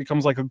this ever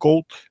becomes like a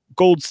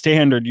gold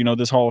standard,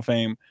 this Hall of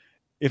Fame,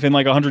 if in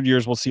like 100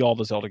 years we'll see all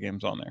the Zelda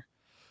games on there.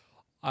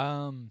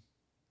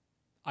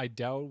 I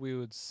doubt we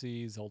would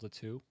see Zelda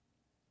 2.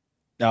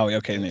 Oh,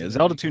 okay. Yeah,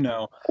 Zelda 2,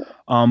 no.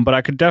 But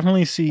I could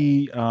definitely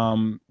see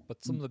but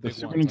some of the big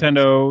Super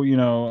Nintendo,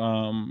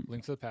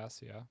 Link to the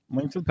Past, yeah.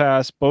 Link to the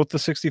Past, both the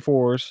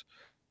 64s,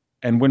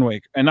 and Wind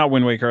Waker. And not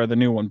Wind Waker, the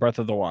new one, Breath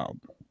of the Wild.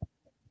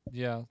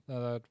 Yeah,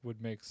 that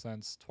would make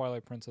sense.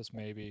 Twilight Princess,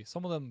 maybe.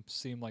 Some of them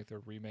seem like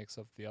they're remakes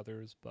of the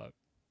others, but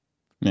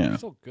they're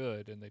still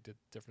good, and they did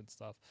different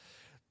stuff.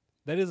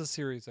 That is a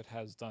series that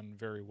has done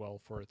very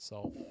well for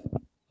itself.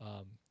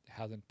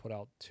 Hasn't put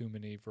out too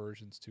many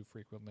versions too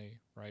frequently,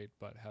 right?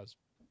 But has.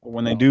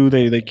 When they do,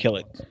 they kill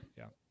it.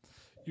 Yeah,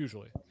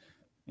 usually.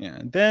 Yeah.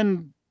 And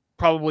then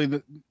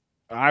probably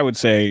I would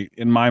say,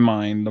 in my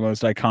mind, the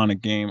most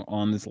iconic game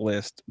on this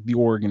list, the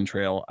Oregon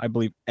Trail. I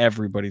believe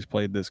everybody's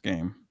played this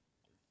game.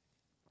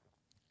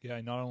 Yeah.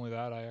 Not only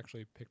that, I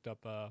actually picked up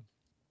a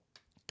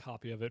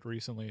copy of it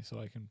recently, so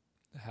I can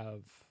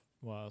have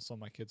some of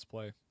my kids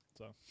play.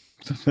 So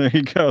there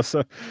you go.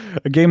 So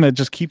a game that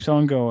just keeps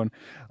on going.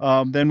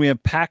 Then we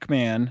have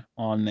Pac-Man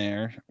on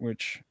there,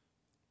 which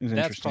is interesting.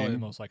 That's probably the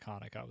most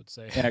iconic, I would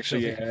say.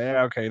 Actually,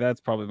 yeah, okay, that's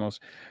probably the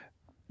most.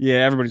 Yeah,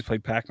 everybody's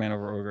played Pac-Man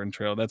over Oregon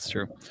Trail. That's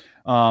true.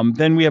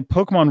 Then we have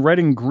Pokemon Red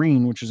and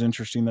Green, which is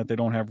interesting that they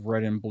don't have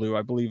Red and Blue.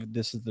 I believe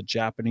this is the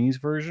Japanese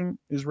version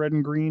is Red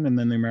and Green, and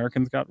then the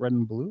Americans got Red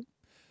and Blue.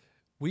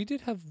 We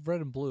did have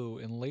Red and Blue,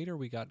 and later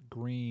we got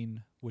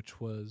Green,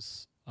 which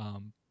was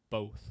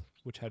both.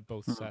 Which had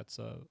both sets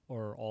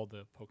or all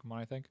the Pokemon,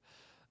 I think.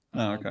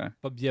 Okay.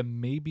 But yeah,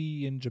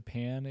 maybe in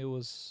Japan it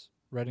was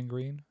Red and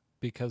Green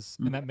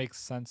and that makes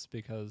sense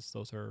because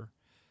those are.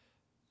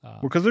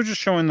 Because they're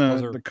just showing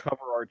the cover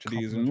art to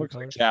these, and it looks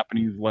like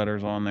Japanese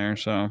letters on there.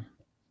 So.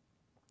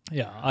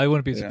 Yeah, I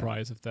wouldn't be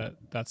surprised if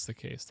that's the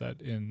case.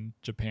 That in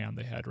Japan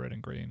they had Red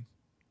and Green.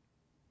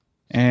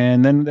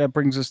 And then that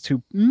brings us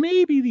to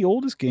maybe the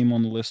oldest game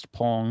on the list,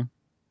 Pong.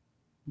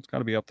 It's got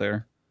to be up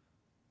there.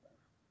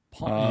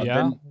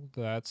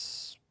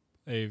 That's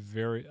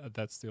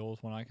that's the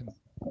oldest one I can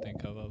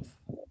think of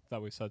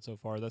that we said so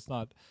far. That's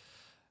not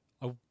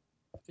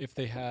if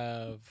they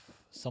have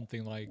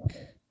something like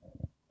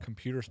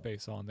Computer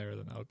Space on there,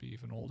 then that would be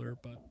even older.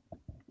 But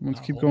let's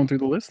keep going through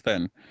the list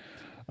then.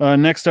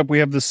 Next up, we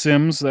have The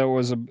Sims. That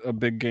was a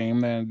big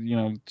game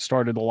that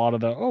started a lot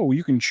of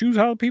you can choose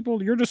how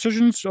your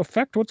decisions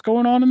affect what's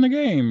going on in the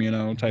game,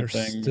 type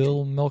thing.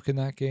 Still milking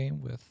that game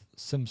with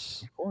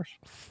Sims, of course,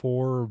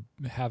 4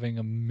 having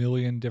a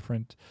million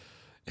different.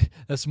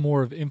 That's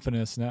more of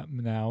Infamous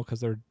now because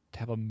they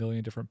have a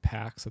million different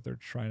packs that they're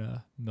trying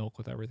to milk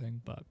with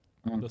everything. But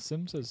The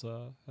Sims was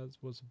a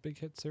big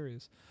hit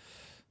series.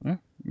 Yeah,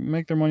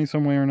 make their money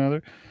some way or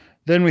another.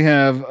 Then we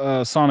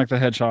have Sonic the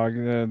Hedgehog.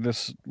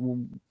 This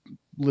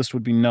list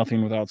would be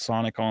nothing without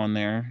Sonic on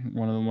there.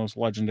 One of the most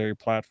legendary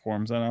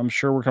platforms. And I'm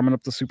sure we're coming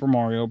up to Super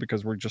Mario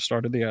because we just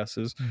started the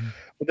S's. Mm-hmm.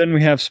 But then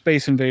we have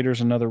Space Invaders,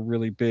 another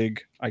really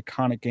big,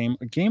 iconic game.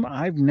 A game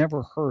I've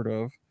never heard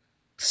of,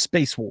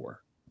 Space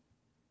War.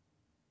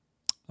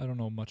 I don't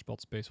know much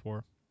about Space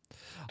War.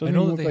 I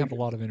know that they have a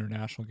lot of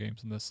international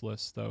games in this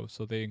list, though.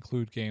 So they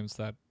include games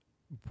that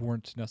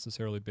weren't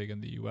necessarily big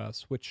in the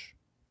U.S., which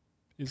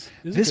is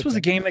This was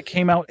a game that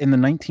came out in the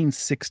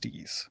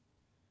 1960s.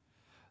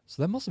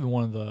 So that must have been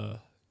one of the.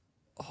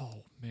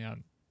 Oh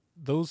man,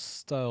 those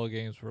style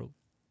games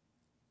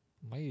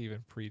might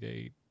even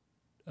predate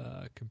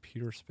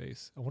computer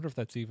space. I wonder if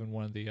that's even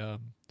one of the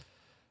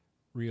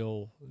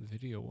real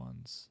video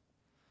ones.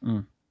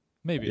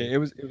 Maybe yeah, it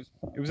was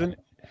an.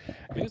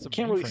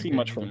 Can't really see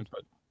much from it,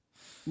 but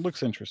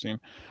looks interesting.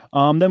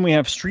 Then we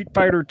have Street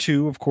Fighter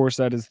 2. Of course,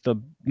 that is the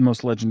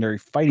most legendary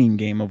fighting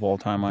game of all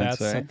time. I'd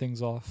say that set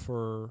things off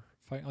for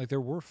fight. Like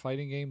there were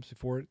fighting games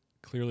before it.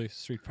 Clearly,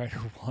 Street Fighter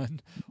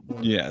 1.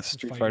 Or yeah,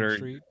 Street Fighter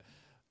Street.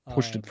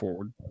 pushed it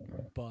forward.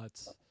 But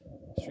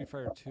Street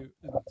Fighter 2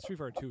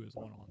 is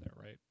one on there,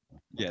 right?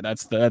 Yeah,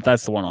 that's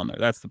the one on there.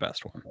 That's the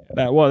best one.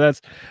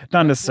 That's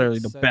not necessarily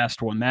the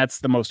best one. That's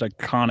the most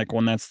iconic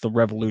one. That's the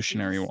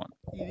revolutionary one.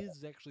 It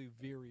is actually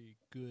very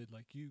good.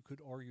 Like you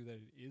could argue that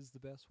it is the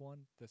best one.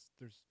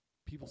 There's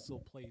people still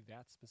play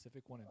that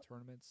specific one in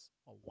tournaments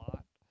a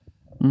lot.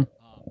 It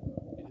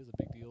is a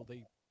big deal.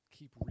 They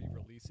keep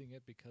re-releasing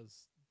it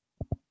because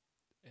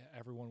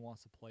everyone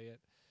wants to play it.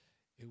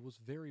 It was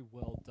very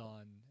well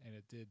done, and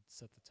it did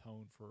set the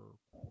tone for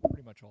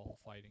pretty much all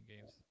fighting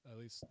games, at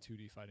least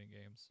 2D fighting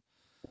games,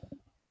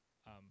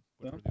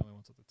 which were the only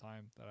ones at the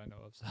time that I know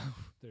of. So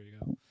there you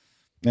go.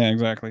 Yeah,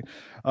 exactly.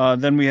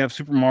 Then we have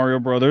Super Mario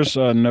Brothers.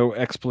 No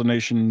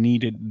explanation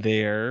needed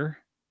there.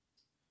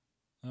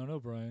 I don't know,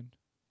 Brian.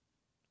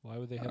 Why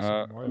would they have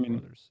Super Mario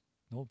Brothers?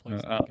 No one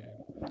plays that game.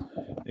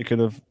 It could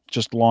have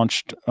just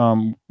launched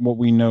what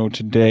we know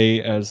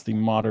today as the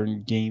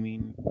modern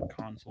gaming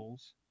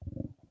consoles.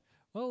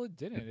 Well, it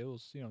didn't. It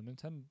was,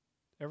 Nintendo.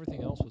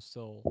 Everything else was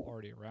still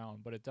already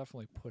around, but it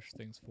definitely pushed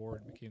things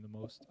forward and became the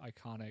most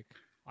iconic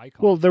icon.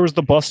 Well, there was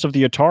the bust of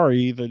the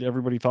Atari that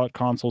everybody thought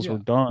consoles were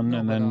done,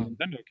 and then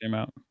Nintendo came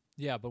out.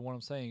 Yeah, but what I'm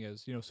saying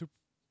is,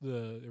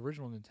 the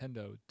original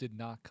Nintendo did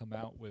not come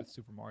out with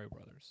Super Mario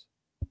Brothers.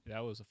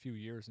 That was a few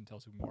years until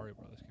Super Mario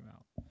Brothers came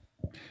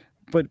out.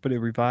 But it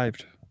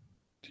revived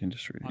the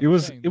industry. It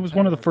was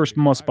one of the first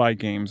must-buy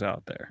games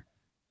out there.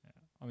 Yeah.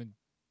 I mean,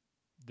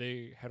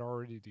 they had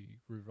already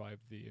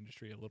revived the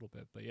industry a little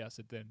bit, but yes,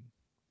 it then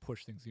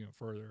pushed things even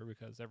further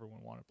because everyone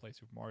wanted to play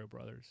Super Mario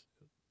Brothers.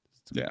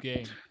 It's a good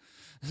game.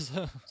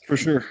 For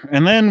sure.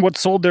 And then what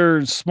sold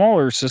their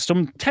smaller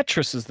system,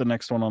 Tetris is the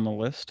next one on the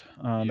list.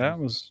 That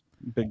was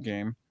a big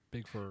game.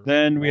 Big for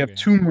then we have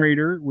games. Tomb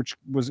Raider, which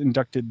was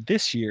inducted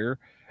this year.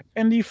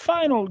 And the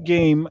final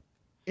game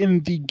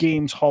in the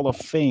Games Hall of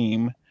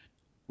Fame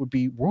would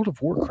be World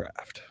of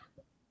Warcraft.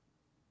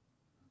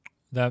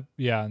 And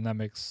that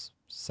makes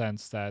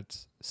sense.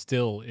 That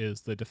still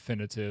is the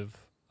definitive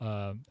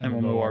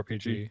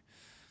MMORPG.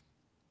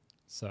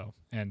 So,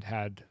 and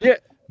had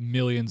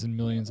millions and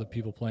millions of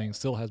people playing,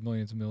 still has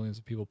millions and millions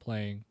of people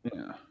playing.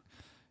 Yeah.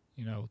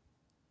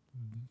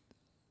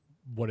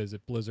 What is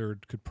it?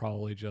 Blizzard could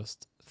probably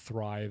just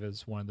thrive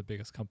as one of the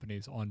biggest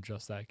companies on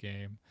just that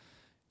game,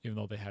 even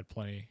though they had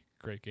plenty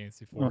great games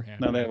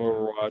beforehand. Now they have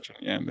Overwatch,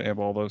 and they have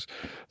all those.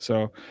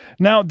 So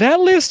now that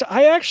list,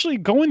 I actually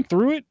going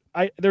through it,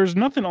 there's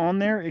nothing on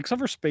there except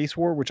for Space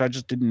War, which I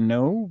just didn't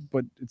know.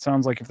 But it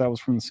sounds like if that was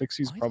from the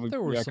 '60s, probably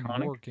there were iconic.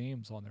 Some more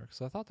games on there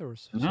because I thought there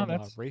was some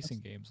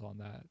racing games on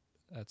that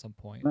at some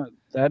point. No,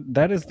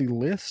 that is the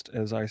list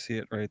as I see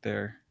it right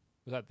there.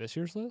 Was that this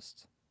year's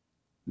list?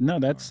 No,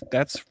 that's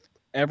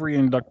every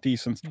inductee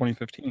since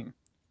 2015.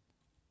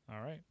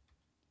 All right.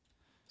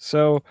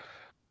 So.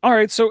 All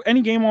right, so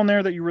any game on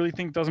there that you really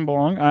think doesn't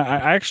belong?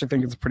 I actually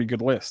think it's a pretty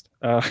good list.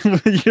 I'm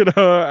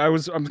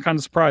kind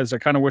of surprised. I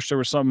kind of wish there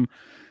was some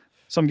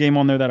game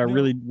on there that I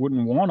really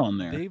wouldn't want on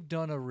there. They've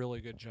done a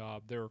really good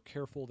job. They're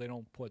careful. They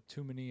don't put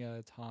too many at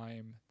a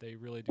time. They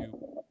really do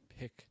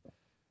pick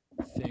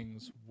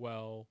things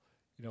well.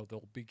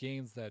 There'll be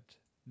games that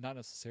not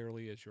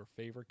necessarily is your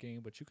favorite game,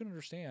 but you can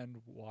understand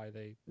why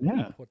they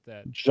put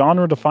that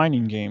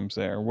genre-defining games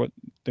there.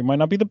 They might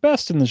not be the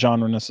best in the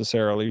genre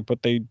necessarily,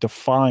 but they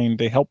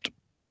helped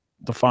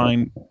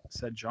define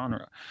said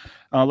genre.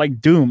 Like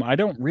Doom, I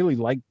don't really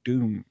like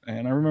Doom,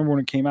 and I remember when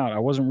it came out, I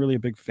wasn't really a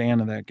big fan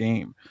of that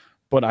game,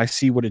 but I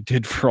see what it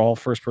did for all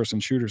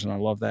first-person shooters, and I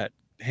love that.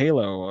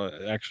 Halo,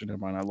 actually, never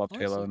mind. I loved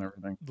Halo and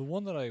everything. The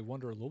one that I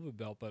wonder a little bit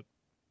about, but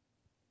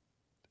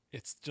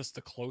it's just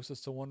the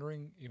closest to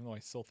wondering, even though I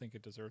still think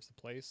it deserves the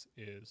place,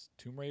 is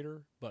Tomb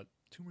Raider. But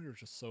Tomb Raider is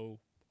just so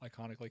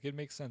iconic. Like, it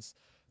makes sense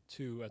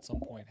to, at some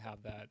point,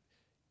 have that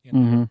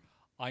in there.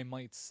 I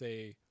might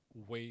say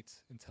wait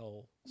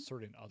until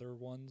certain other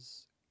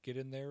ones get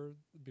in there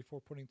before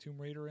putting Tomb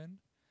Raider in.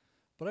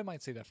 But I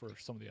might say that for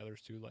some of the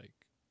others, too. Like,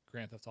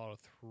 Grand Theft Auto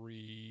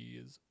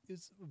 3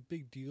 is a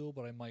big deal,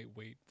 but I might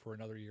wait for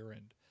another year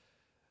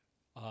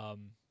and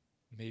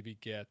maybe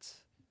get...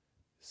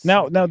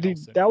 Now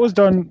that was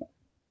done.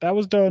 That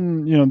was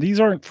done. These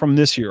aren't from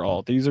this year.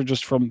 These are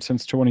just from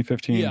since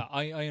 2015. Yeah,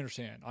 I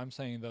understand. I'm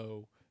saying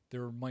though,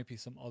 there might be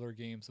some other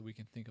games that we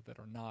can think of that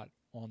are not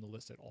on the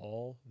list at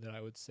all that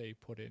I would say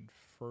put in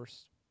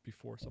first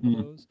before some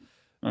of those.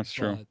 That's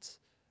true. But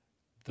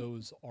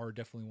those are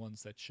definitely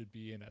ones that should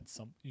be in at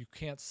some. You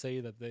can't say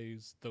that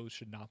those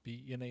should not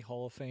be in a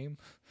Hall of Fame.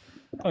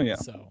 Oh yeah.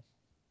 So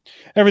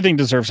everything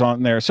deserves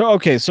on there. So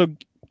okay, so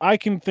I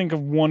can think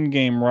of one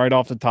game right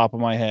off the top of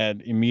my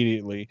head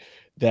immediately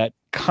that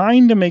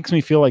kind of makes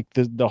me feel like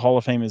the Hall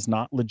of Fame is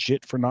not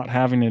legit for not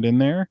having it in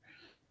there.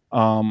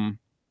 And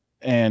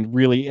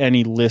really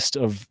any list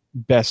of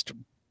best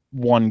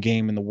one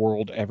game in the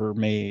world ever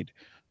made,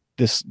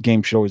 this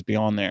game should always be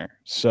on there.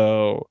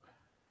 So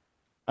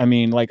I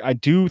mean, like, I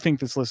do think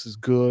this list is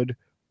good,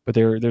 but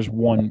there's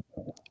one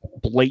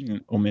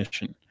blatant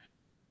omission.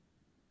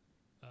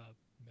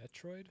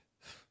 Metroid.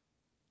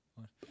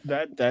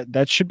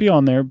 That should be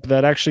on there.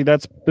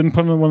 That's been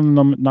put in one of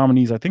the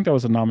nominees. I think that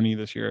was a nominee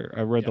this year.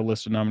 I read the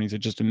list of nominees. It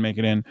just didn't make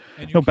it in.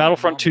 No,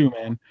 Battlefront 2,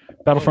 man.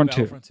 Battlefront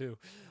 2. Battlefront 2.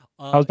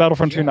 How's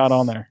Battlefront 2 not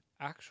on there?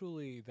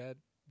 Actually, that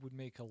would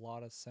make a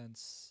lot of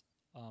sense,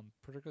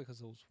 particularly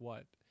because it was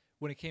what?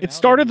 When it came out. It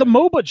started the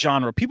MOBA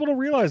genre. People don't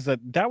realize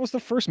that was the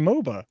first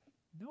MOBA.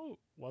 No,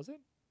 was it?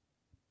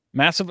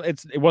 Massive.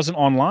 It wasn't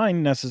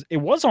online. It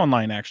was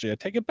online, actually. I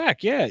take it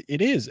back. Yeah,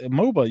 it is. A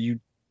MOBA. You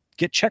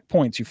get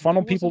checkpoints. You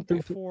funnel people through.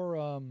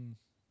 Before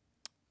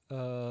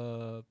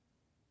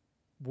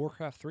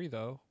Warcraft 3,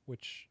 though,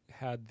 which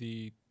had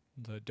the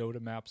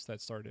Dota maps that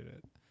started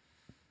it.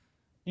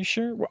 You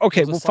sure?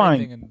 Okay, well,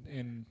 fine.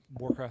 In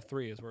Warcraft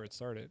 3 is where it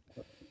started.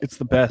 It's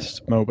the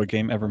best MOBA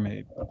game ever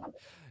made.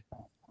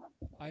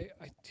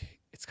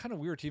 It's kind of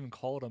weird to even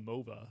call it a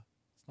MOBA.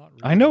 It's not.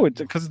 Really I know it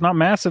because it's not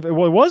massive.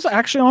 Well, it was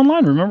actually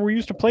online. Remember, we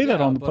used to play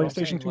that on the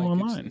PlayStation 2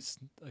 online. It's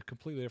a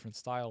completely different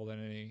style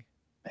than any.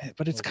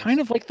 But it's kind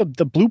of like the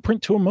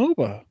blueprint to a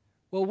MOBA.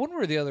 Well, one way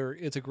or the other,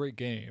 it's a great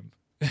game,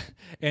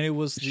 and it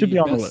was the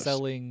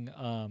best-selling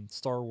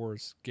Star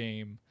Wars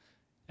game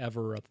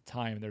ever at the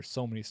time. There's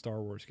so many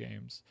Star Wars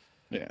games.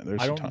 Yeah,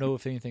 I don't know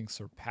if anything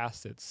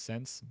surpassed it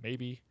since.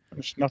 Maybe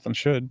nothing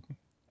should.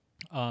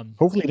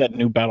 Hopefully, that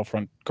new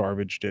Battlefront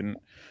garbage didn't.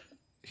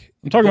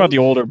 I'm talking about the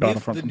older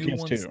Battlefront from PS2. The new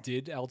ones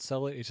did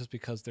outsell it. It's just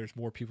because there's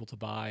more people to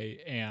buy,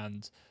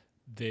 and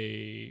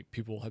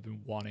people have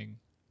been wanting.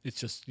 It's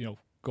just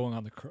going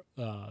on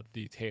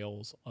the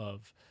tales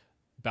of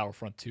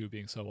Battlefront 2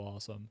 being so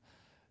awesome.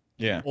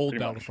 Yeah, old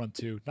Battlefront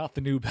 2, not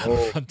the new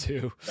Battlefront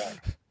 2.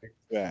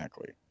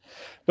 Exactly.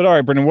 But all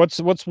right, Brendan,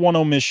 what's one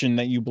omission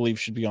that you believe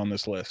should be on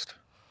this list?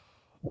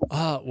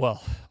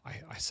 Well,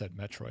 I said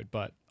Metroid,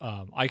 but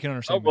I can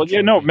understand. Oh, well,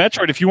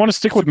 Metroid. If you want to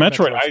stick with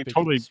Metroid, I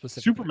totally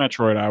Super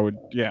Metroid. I would,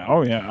 yeah.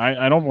 Oh, yeah.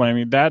 I don't blame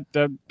you.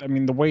 I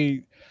mean, the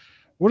way.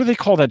 What do they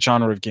call that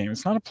genre of game?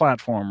 It's not a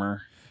platformer.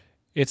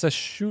 It's a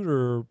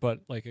shooter,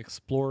 but like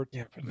explore.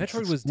 Yeah,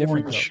 Metroid was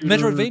different though.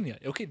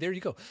 Metroidvania. Okay, there you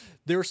go.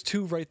 There's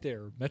two right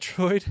there.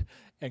 Metroid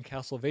and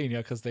Castlevania,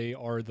 because they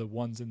are the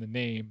ones in the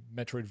name.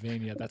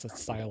 Metroidvania. That's a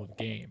style of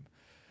game.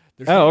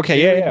 There's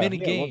many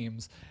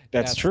games.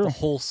 That's true. The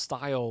whole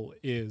style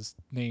is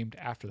named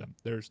after them.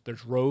 There's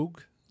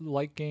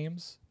rogue-like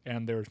games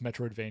and there's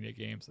Metroidvania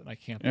games, and I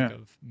can't think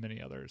of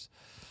many others.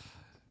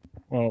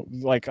 Well,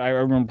 like I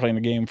remember playing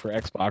the game for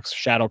Xbox,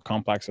 Shadow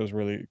Complex. It was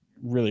really,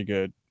 really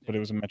good, but it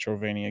was a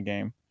Metroidvania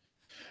game.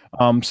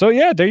 So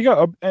yeah, there you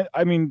go.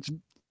 I mean,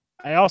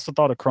 I also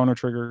thought of Chrono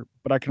Trigger,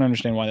 but I can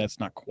understand why that's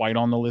not quite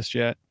on the list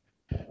yet.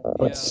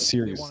 But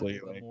seriously,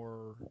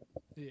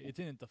 it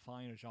didn't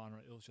define a genre.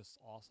 It was just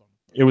awesome.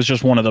 It was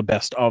just one of the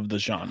best of the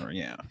genre.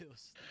 Yeah.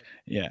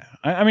 Yeah.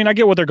 I mean, I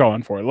get what they're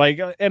going for. Like,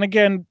 and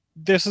again,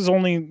 this is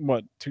only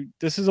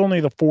this is only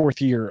the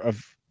fourth year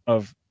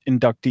of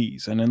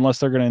inductees. And unless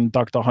they're going to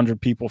induct 100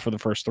 people for the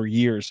first 3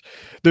 years,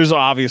 there's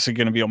obviously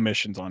going to be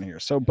omissions on here.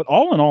 So, but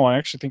all in all, I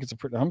actually think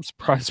I'm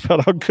surprised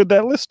about how good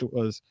that list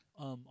was.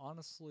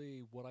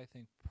 Honestly, what I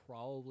think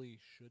probably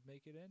should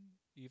make it in,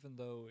 even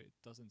though it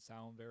doesn't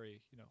sound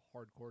very,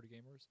 hardcore to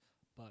gamers,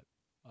 but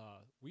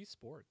Wii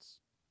Sports.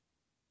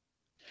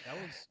 That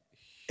was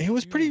huge. It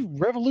was pretty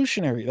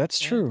revolutionary. That's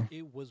true.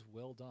 It was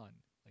well done.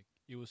 Like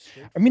it was.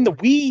 I mean, the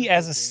Wii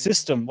as a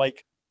system,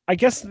 like I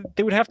guess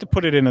they would have to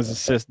put it in as a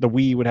system. The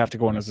Wii would have to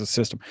go in as a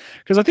system,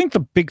 because I think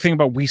the big thing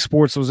about Wii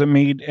Sports was and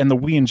the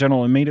Wii in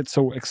general, it made it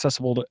so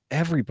accessible to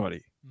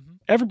everybody. Mm-hmm.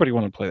 Everybody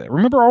wanted to play that.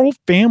 Remember, our whole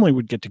family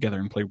would get together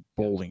and play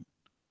bowling.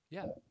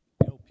 Yeah,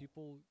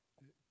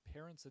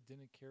 parents that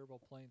didn't care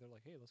about playing, they're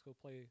like, "Hey, let's go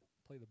play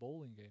the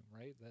bowling game,"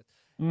 right?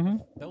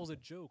 That was a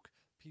joke.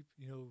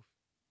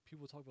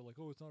 People talk about like,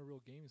 "Oh, it's not a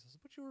real game,"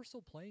 but you were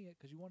still playing it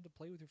because you wanted to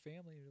play with your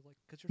family, and you're like,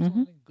 because you're still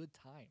having a good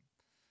time.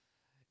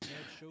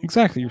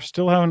 Exactly, you're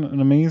still having an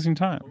amazing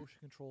time. Motion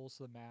controls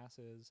to the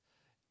masses.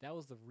 That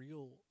was the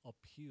real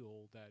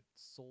appeal that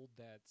sold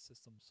that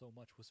system so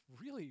much. Was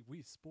really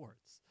Wii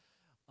Sports.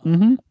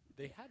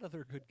 They had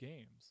other good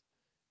games.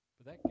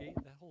 But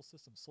that whole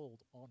system sold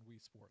on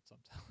Wii Sports. I'm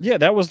telling you. Yeah,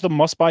 that was the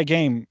must-buy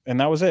game, and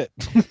that was it.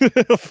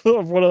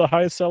 One of the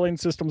highest-selling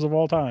systems of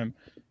all time.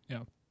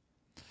 Yeah.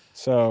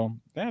 So,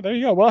 yeah, there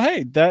you go. Well,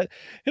 hey,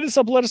 hit us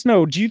up. Let us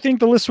know. Do you think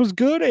the list was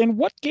good? And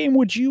what game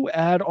would you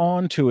add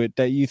on to it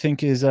that you think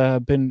has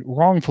been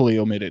wrongfully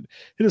omitted?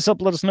 Hit us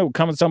up. Let us know.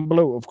 Comments down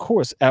below. Of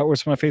course,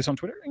 @Where'sMyFace on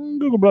Twitter and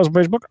Google+ and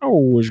Facebook.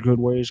 Always good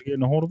ways of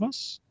getting a hold of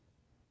us.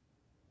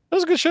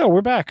 was a good show.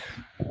 We're back.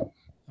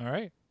 All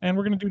right. And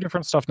we're going to do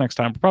different stuff next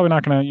time. We're probably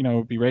not going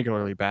to, be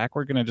regularly back.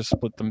 We're going to just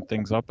split them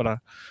things up. But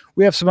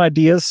we have some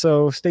ideas,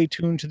 so stay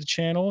tuned to the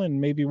channel, and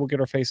maybe we'll get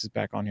our faces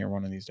back on here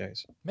one of these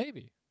days.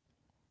 Maybe.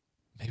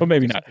 But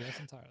maybe not.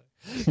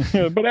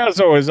 But as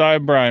always,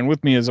 I'm Brian.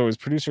 With me, as always,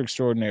 producer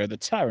extraordinaire, the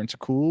tyrant to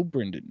cool,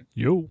 Brendan.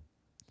 Yo.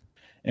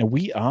 And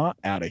we are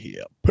out of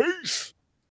here. Peace.